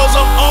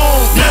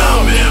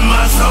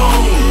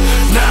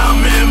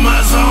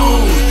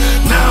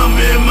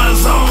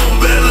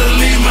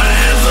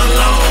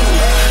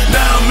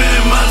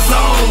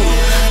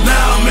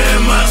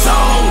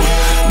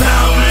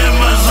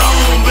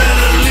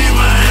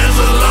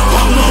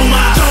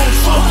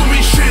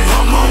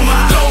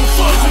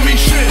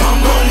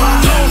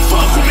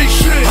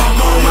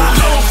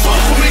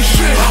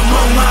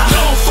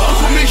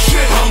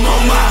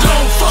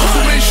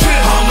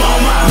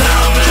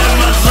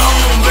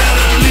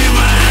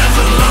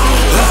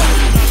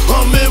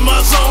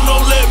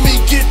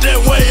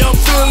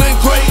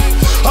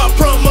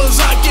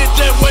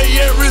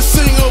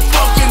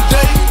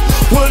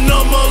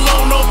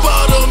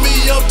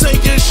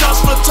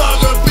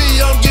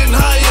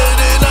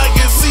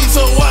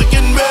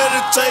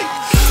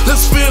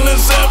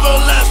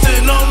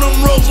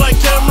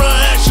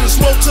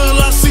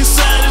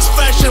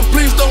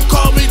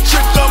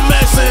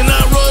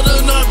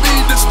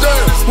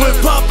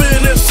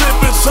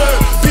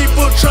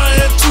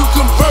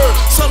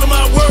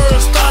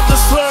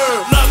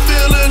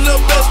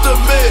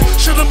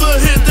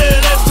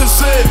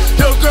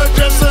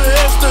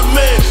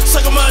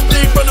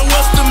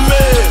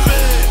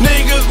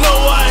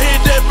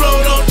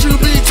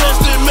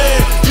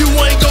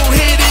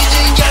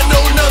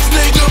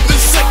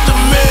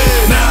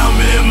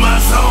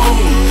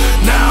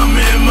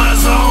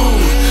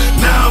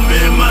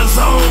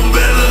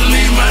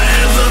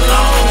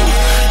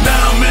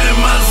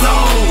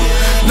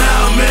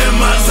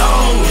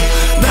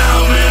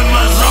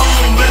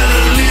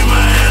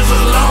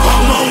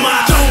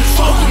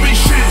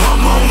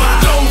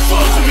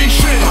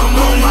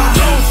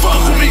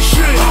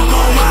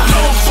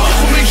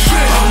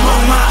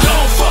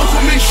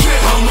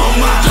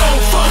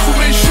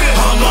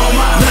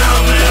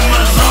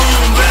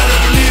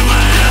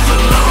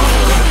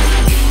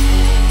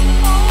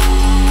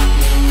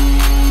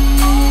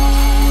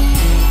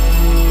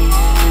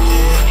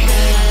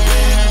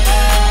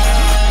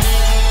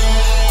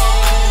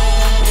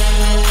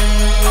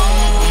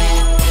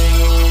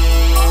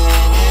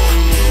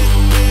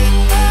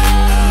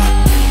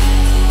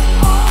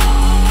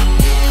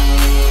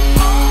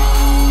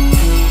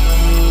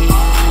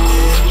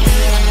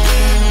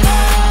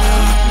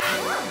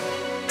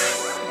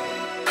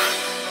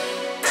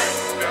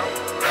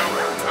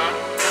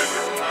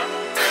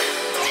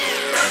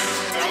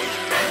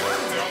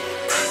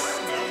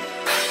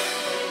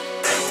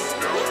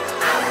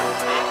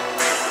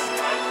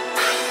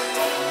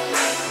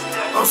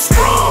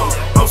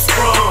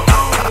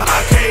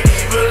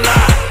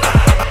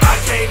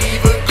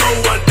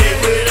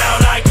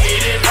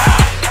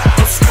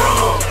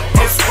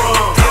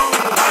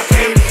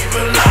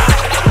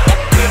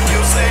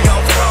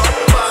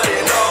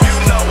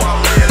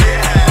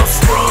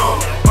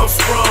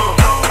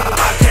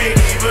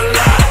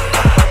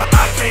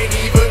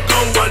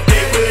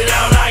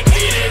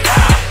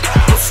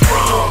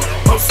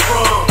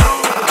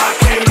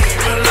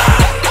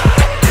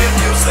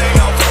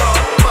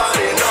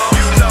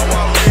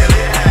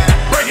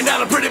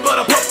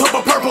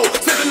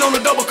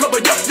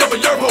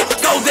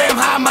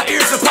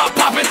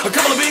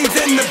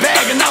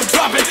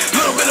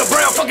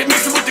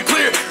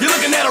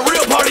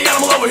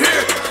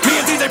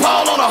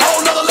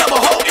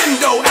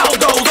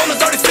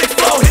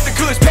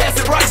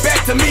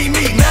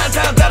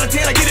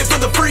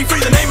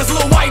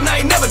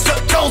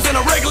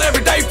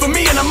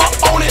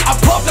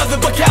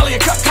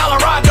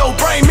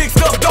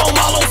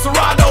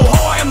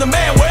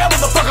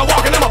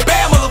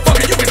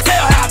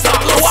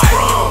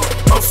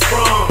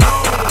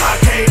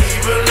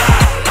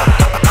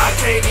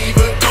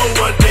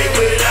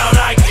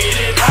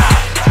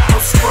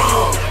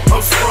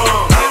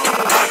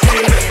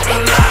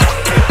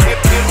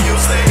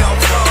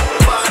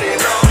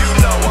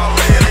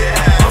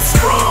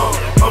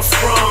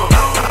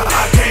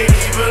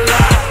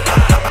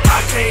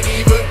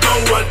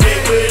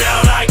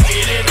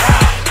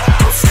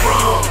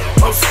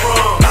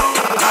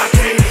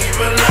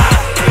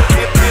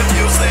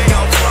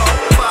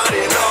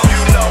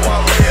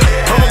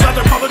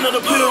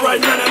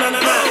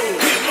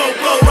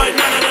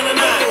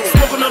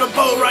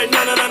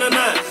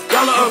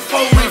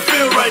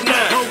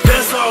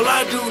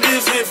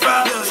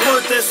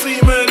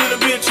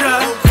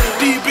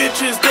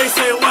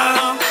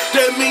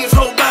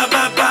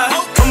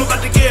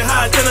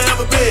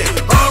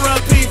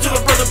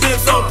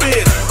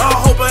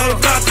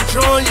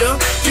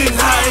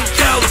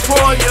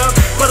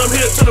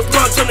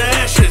turn to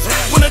ashes.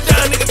 When I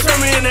die, nigga, turn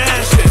me into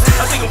ashes.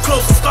 I think I'm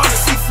close, I'm starting to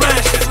see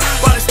flashes.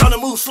 Body starting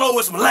to move slow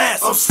as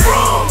molasses. I'm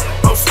sprung,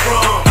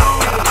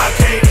 I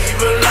can't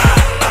even lie.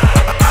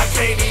 I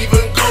can't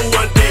even go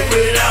one day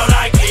without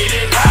I get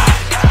it high.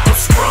 I'm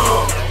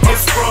sprung,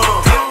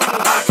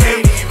 I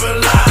can't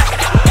even lie.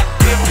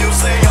 If you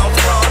say I'm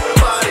sprung,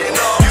 nobody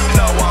know. You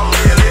know I'm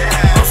really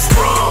high.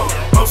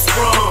 I'm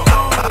sprung,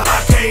 I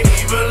can't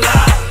even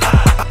lie.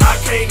 I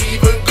can't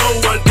even go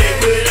one day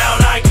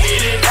without I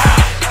get it high.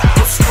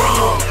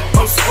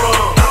 I'm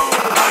sprung,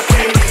 I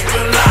can't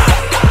even lie.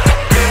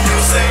 If you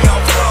say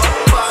I'm sprung,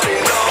 nobody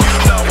know. You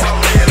know I'm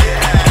really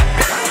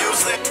high. You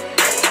say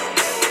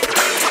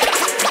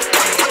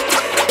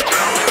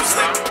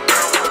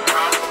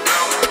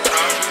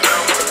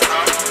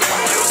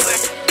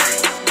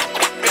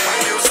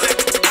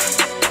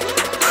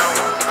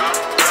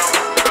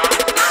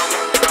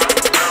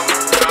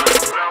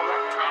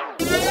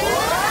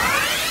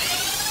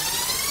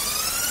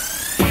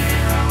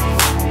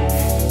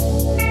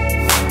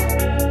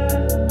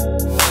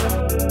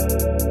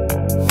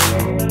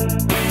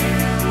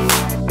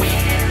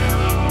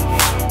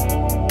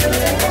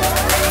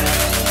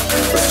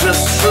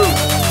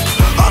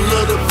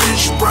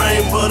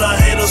brain, but I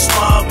hate her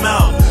smart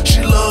mouth.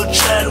 She love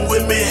chatting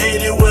with me,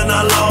 hate it when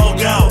I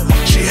log out.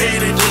 She hate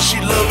it, then she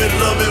love it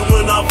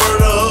when I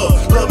burn her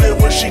up. Love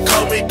it when she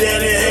call me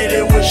daddy, hate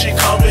it when she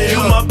call me. You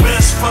my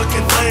best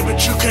fucking thing,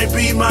 but you can't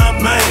be my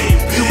main.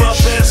 You my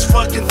best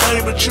fucking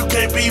thing, but you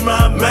can't be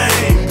my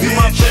main. You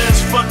my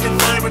best fucking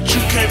thing, but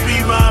you can't be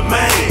my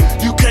main.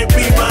 You can't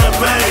be my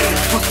main.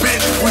 But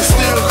bitch, we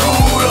still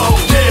cool though.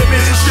 Yeah,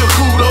 bitch, it's still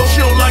cool though.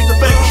 She don't like the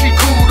fact that she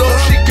cool though.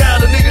 She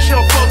got a nigga, she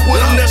don't fuck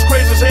with him. That's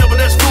crazy as hell, but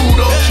that's cool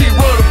though. She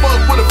run a fuck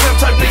with a pimp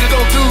type nigga,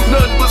 don't do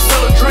nothing but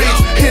sell her dreams.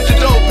 Hit the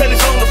door,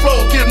 pennies on the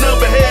floor, get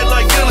number head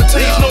like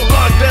guillotines. No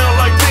lockdown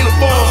like Tina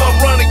Farms. I'm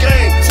running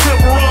game,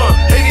 Timber on.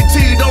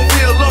 ADT, don't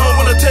be alone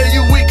when I tell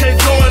you we can't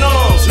join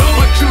arms.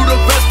 But you the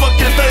best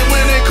fucking thing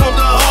when it comes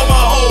to all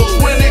my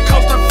hoes. When it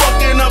comes to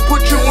fucking, I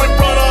put you in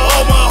front of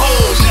all my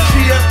hoes.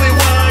 She asked me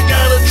why I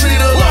gotta treat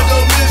her like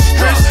a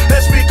mistress.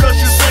 That's because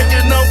you're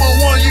second number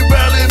one, you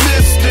barely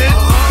missed it.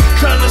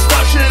 Tryna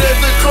stop shit at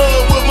the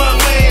club with my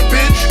main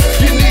bitch.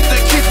 You need to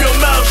keep your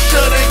mouth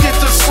shut and get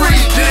the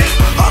free dick.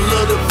 I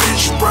love the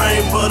bitch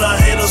brain, but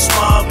I hate her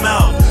smart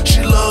mouth.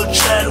 She love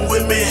chatting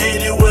with me,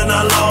 hate it when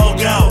I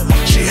log out.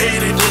 She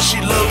hate it, then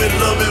she love it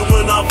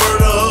when I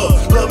burn her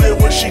up. Love it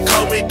when she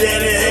call me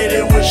daddy, hate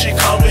it when she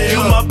call me. You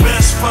my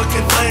best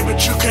fucking thing,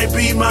 but you can't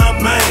be my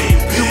main.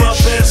 You my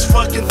best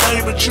fucking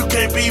thing, but you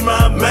can't be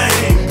my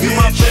main. You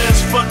my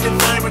best fucking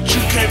thing, but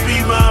you can't be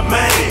my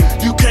main.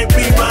 You can't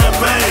be my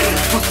main.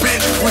 But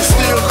bitch, we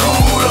still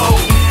cool though.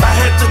 I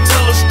had to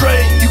tell her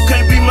straight, you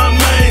can't be my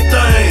main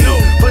thing.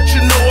 But you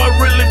know I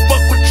really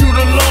fuck with you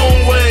the long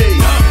way.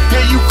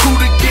 Yeah, you cool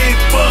to get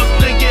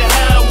fucked and get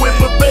high with,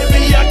 but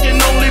baby, I can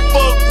only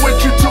fuck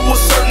with you to a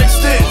certain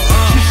extent.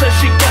 She said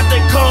she got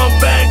that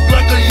comeback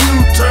like a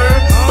U-turn,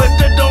 but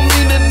that don't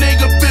mean a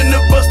nigga finna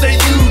bust that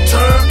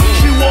U-turn.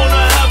 She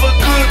wanna have a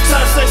good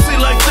time, sexy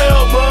like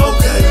Thelma.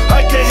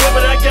 I can't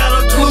help it, I got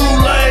a glue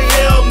like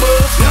Elma.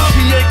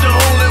 She ain't the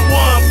only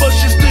one, but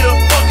she still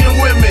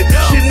fucking with me.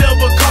 She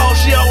never calls,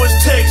 she always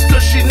texts,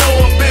 cause she know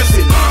I'm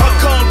busy. I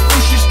come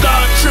through, she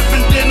start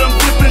tripping, then I'm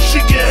dipping. She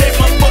can hate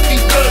my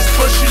fucking guts,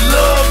 but she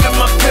loving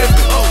my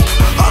pimpin'.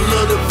 I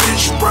love the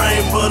bitch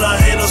brain, but I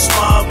hate her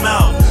smart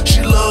mouth.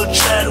 She love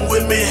chatting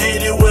with me,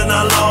 hate it when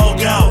I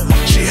log out.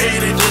 She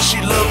hate it, then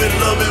she love it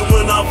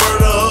when I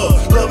burn her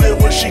up. Love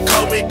it when she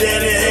call me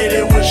daddy, hate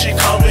it when she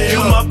call me. You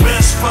my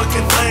best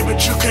fucking thing,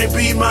 but you can't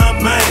be my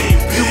main.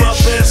 You my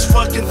best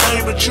fucking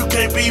thing, but you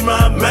can't be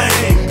my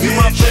main. You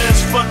my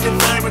best fucking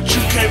thing, but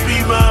you can't be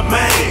my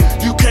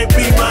main. You can't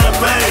be my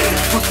main.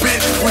 But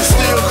bitch, we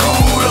still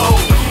cool though.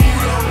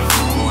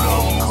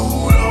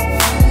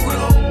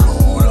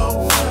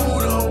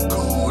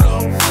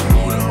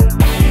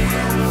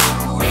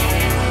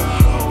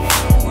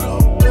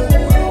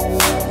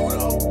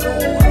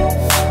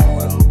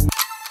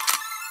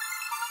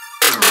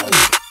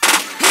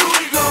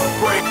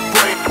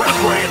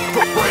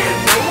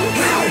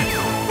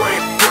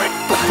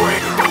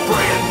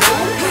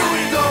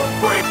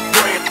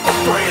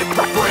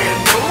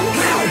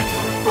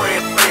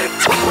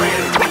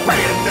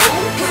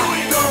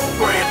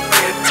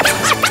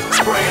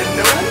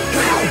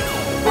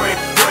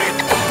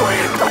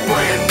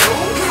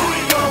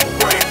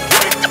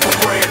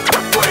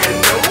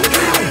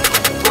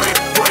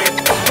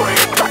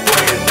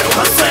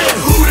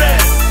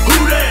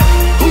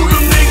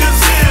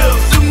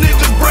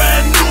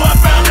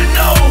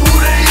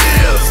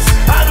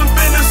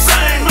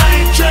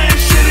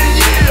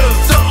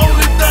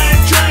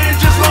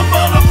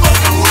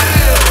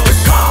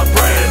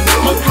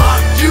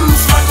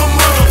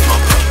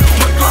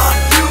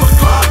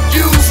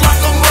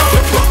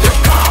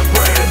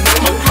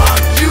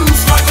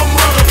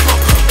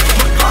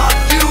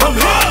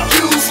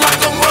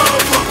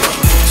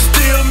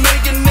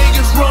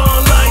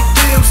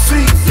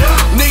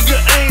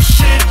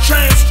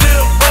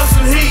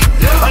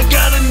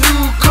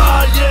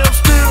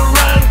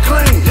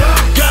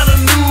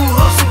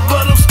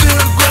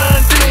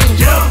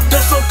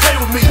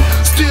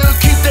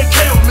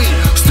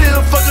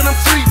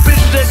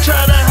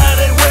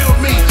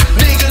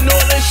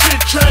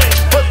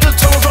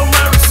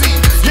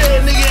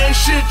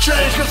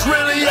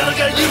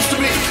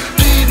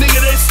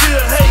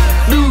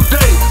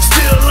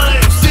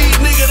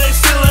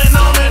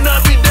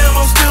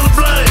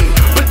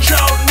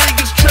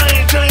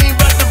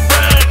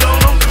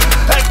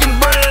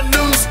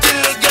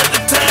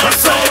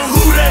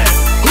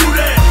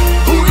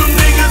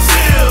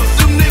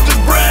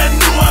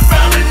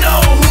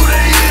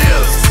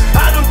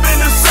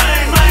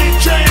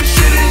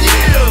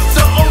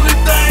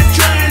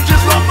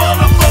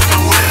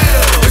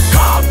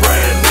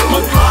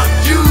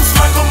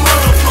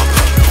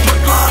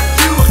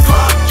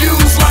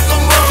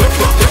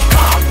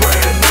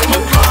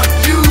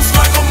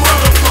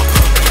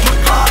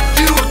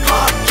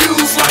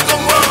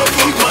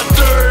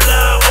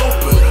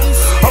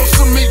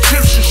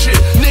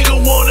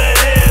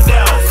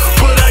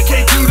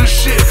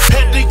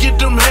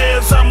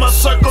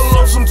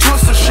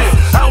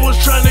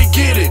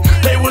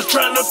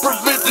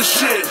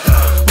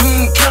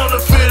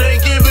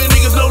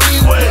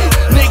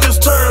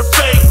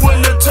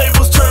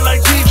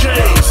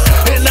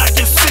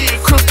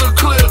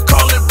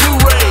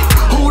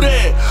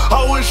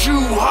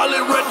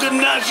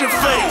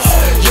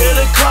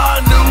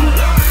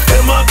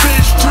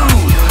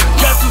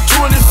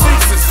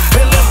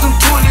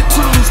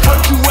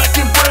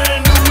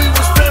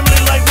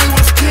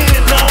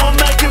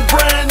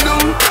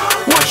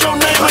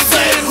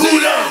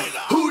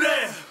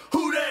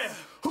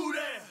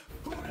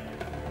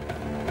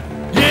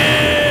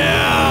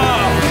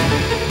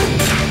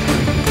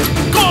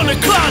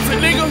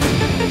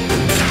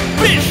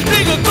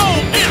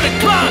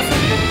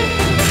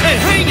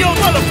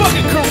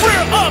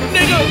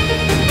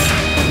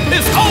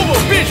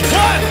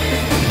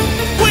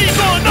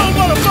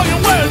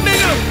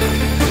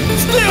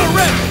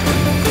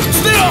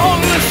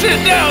 shit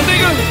down,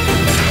 nigga.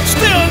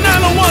 Still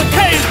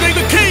 901Ks,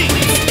 nigga, keys.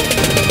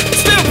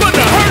 Still put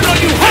the hurt on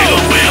you, nigga.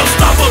 We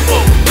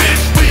unstoppable, bitch.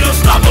 We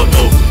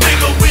unstoppable,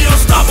 nigga. We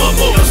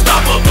unstoppable,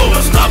 unstoppable,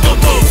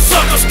 unstoppable.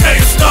 Suckers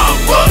can't stop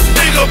us,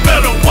 nigga.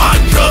 Better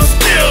watch us.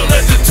 Still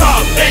at the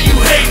top, and you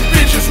hate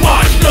bitches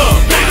washed up,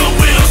 nigga.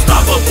 We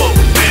unstoppable,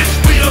 bitch.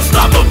 We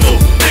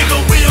unstoppable,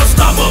 nigga. We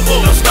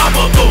unstoppable,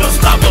 unstoppable,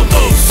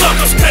 unstoppable.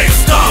 Suckers can't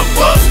stop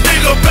us,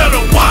 nigga.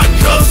 Better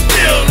watch us.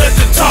 Still at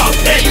the top,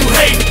 and you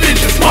hate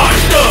bitches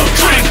washed up.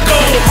 Trick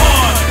go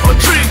hard, or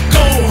trick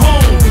go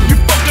home. You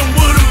fucking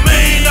with a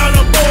man out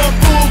of boy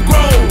full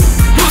grown.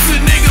 Pussy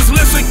niggas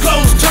listen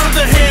close, turn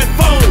the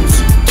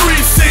headphones.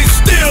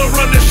 3-6 still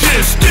run the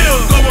shit, still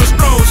going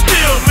strong,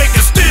 still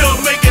making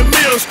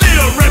meals,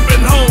 still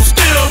reppin' home,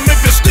 still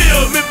Memphis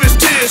 10,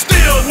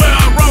 still where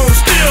I roam,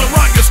 still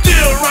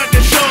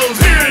rockin' shows,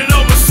 here and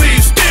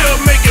overseas, still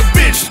making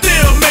bitch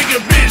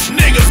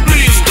niggas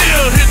bleed,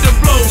 still hit the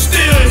blow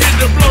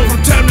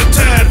from time to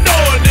time.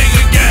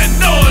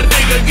 Know a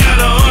nigga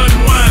gotta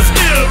unwind,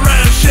 still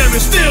riding Chevy,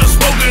 still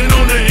smoking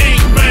on the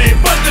ink, man,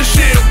 but the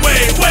shit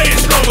way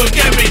stronger,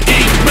 got me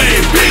ink,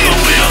 man. Nigga,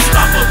 we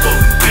unstoppable,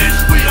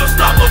 bitch, we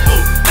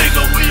unstoppable,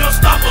 nigga, we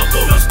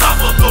unstoppable,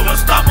 unstoppable,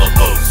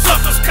 unstoppable.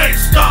 Suckers can't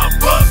stop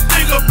us,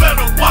 nigga,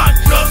 better watch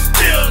us.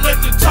 Still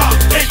at the top,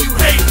 and you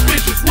hate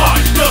bitches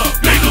washed up,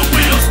 nigga,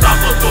 we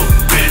unstoppable,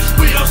 bitch,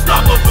 we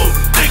unstoppable,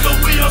 nigga,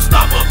 we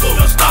unstoppable,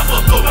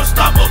 unstoppable,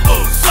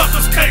 unstoppable.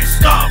 Suckers can't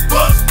stop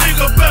us,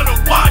 nigga, better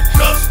watch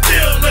us.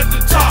 Still at the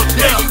top,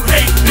 and you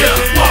hate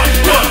bitches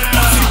washed up.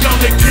 See, I'm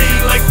the king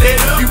like that,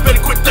 you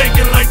better quit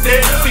thinking like that.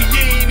 See,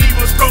 you ain't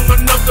even strong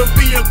enough to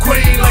be a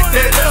queen like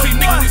that. See,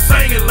 nigga, we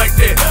sang it like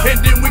that,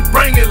 and then we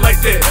bring it like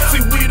that.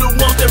 See, we the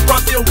ones that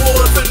brought the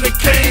awards and the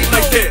cane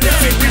like that.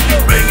 See, we be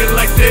banging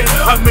like that,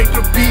 I make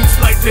the beats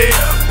like that.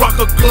 Rock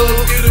a club,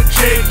 get a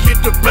check,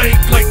 hit the bank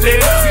like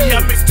that. See, I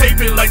mixtape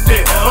it like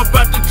that,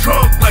 about the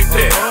trunk like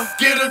that.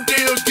 Get a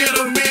deal, get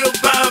a meal,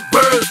 buy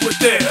birds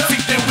with that. See,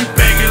 then we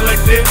banging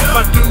like that,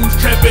 my dudes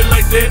trapping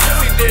like that.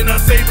 See, then I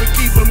save and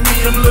keep a me,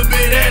 I'm a little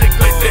bit addict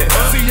like that.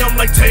 See, I'm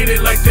like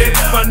tainted like that,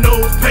 my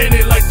nose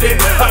painted like that.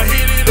 I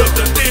hit it up,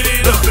 then did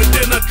it up, and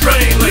then I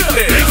drain like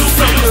that. Nigga,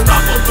 we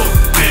unstoppable,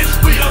 bitch,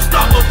 we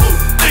unstoppable.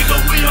 Nigga,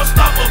 we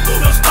unstoppable,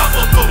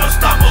 unstoppable,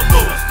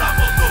 unstoppable,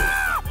 unstoppable.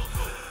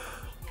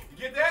 You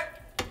get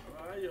that?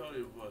 How you hold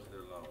your voice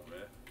that long,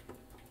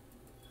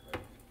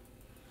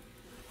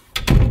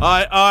 man?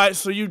 Alright,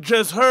 so you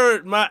just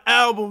heard my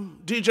album,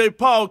 DJ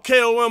Paul,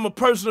 KOM, A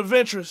Person of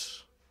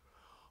Interest.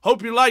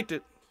 Hope you liked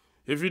it.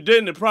 If you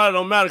didn't, it probably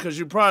don't matter because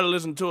you probably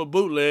listened to a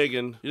bootleg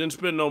and you didn't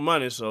spend no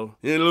money, so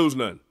you didn't lose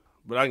nothing.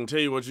 But I can tell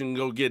you what you can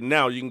go get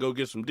now. You can go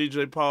get some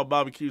DJ Paul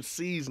barbecue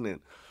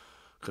seasoning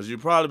because you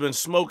probably been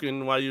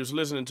smoking while you was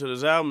listening to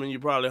this album and you're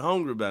probably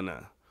hungry by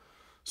now.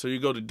 So you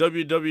go to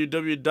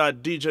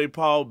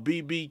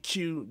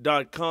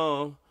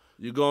www.djpaulbbq.com.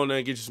 You go in there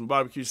and get you some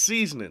barbecue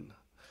seasoning.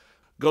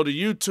 Go to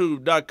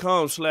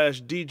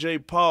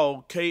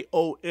youtube.com/DJPaul,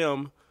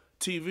 KOM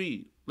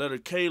letter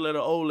K, letter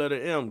O,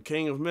 letter M,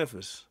 King of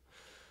Memphis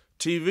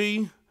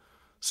TV.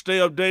 Stay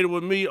updated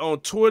with me on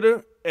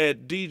Twitter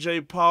at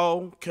DJ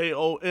Paul,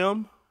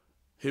 KOM.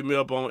 Hit me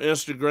up on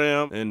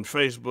Instagram and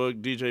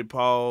Facebook, DJ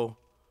Paul,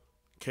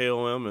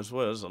 KOM as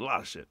well. There's a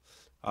lot of shit.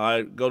 All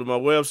right, go to my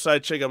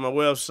website. Check out my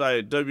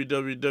website,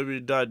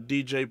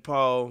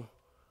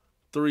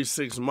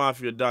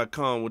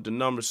 www.djpaul36mafia.com with the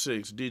number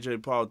 6,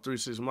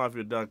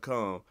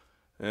 djpaul36mafia.com.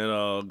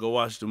 And go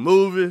watch the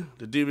movie,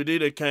 the DVD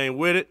that came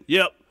with it.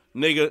 Yep,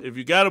 nigga, if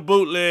you got a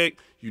bootleg,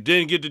 you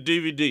didn't get the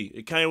DVD.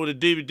 It came with a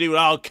DVD with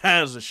all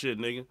kinds of shit,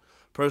 nigga.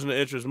 Person of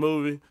interest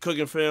movie,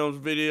 cooking films,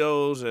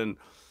 videos, and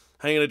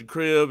hanging at the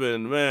crib,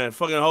 and, man,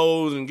 fucking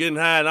hoes and getting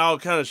high and all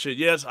kind of shit.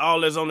 Yes, all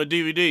that's on the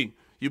DVD.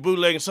 You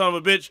bootlegging son of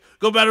a bitch,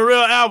 go buy the real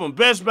album,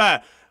 Best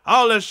Buy,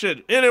 all that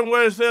shit.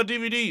 Anywhere they sell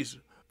DVDs.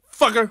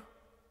 Fucker.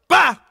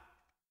 Bye.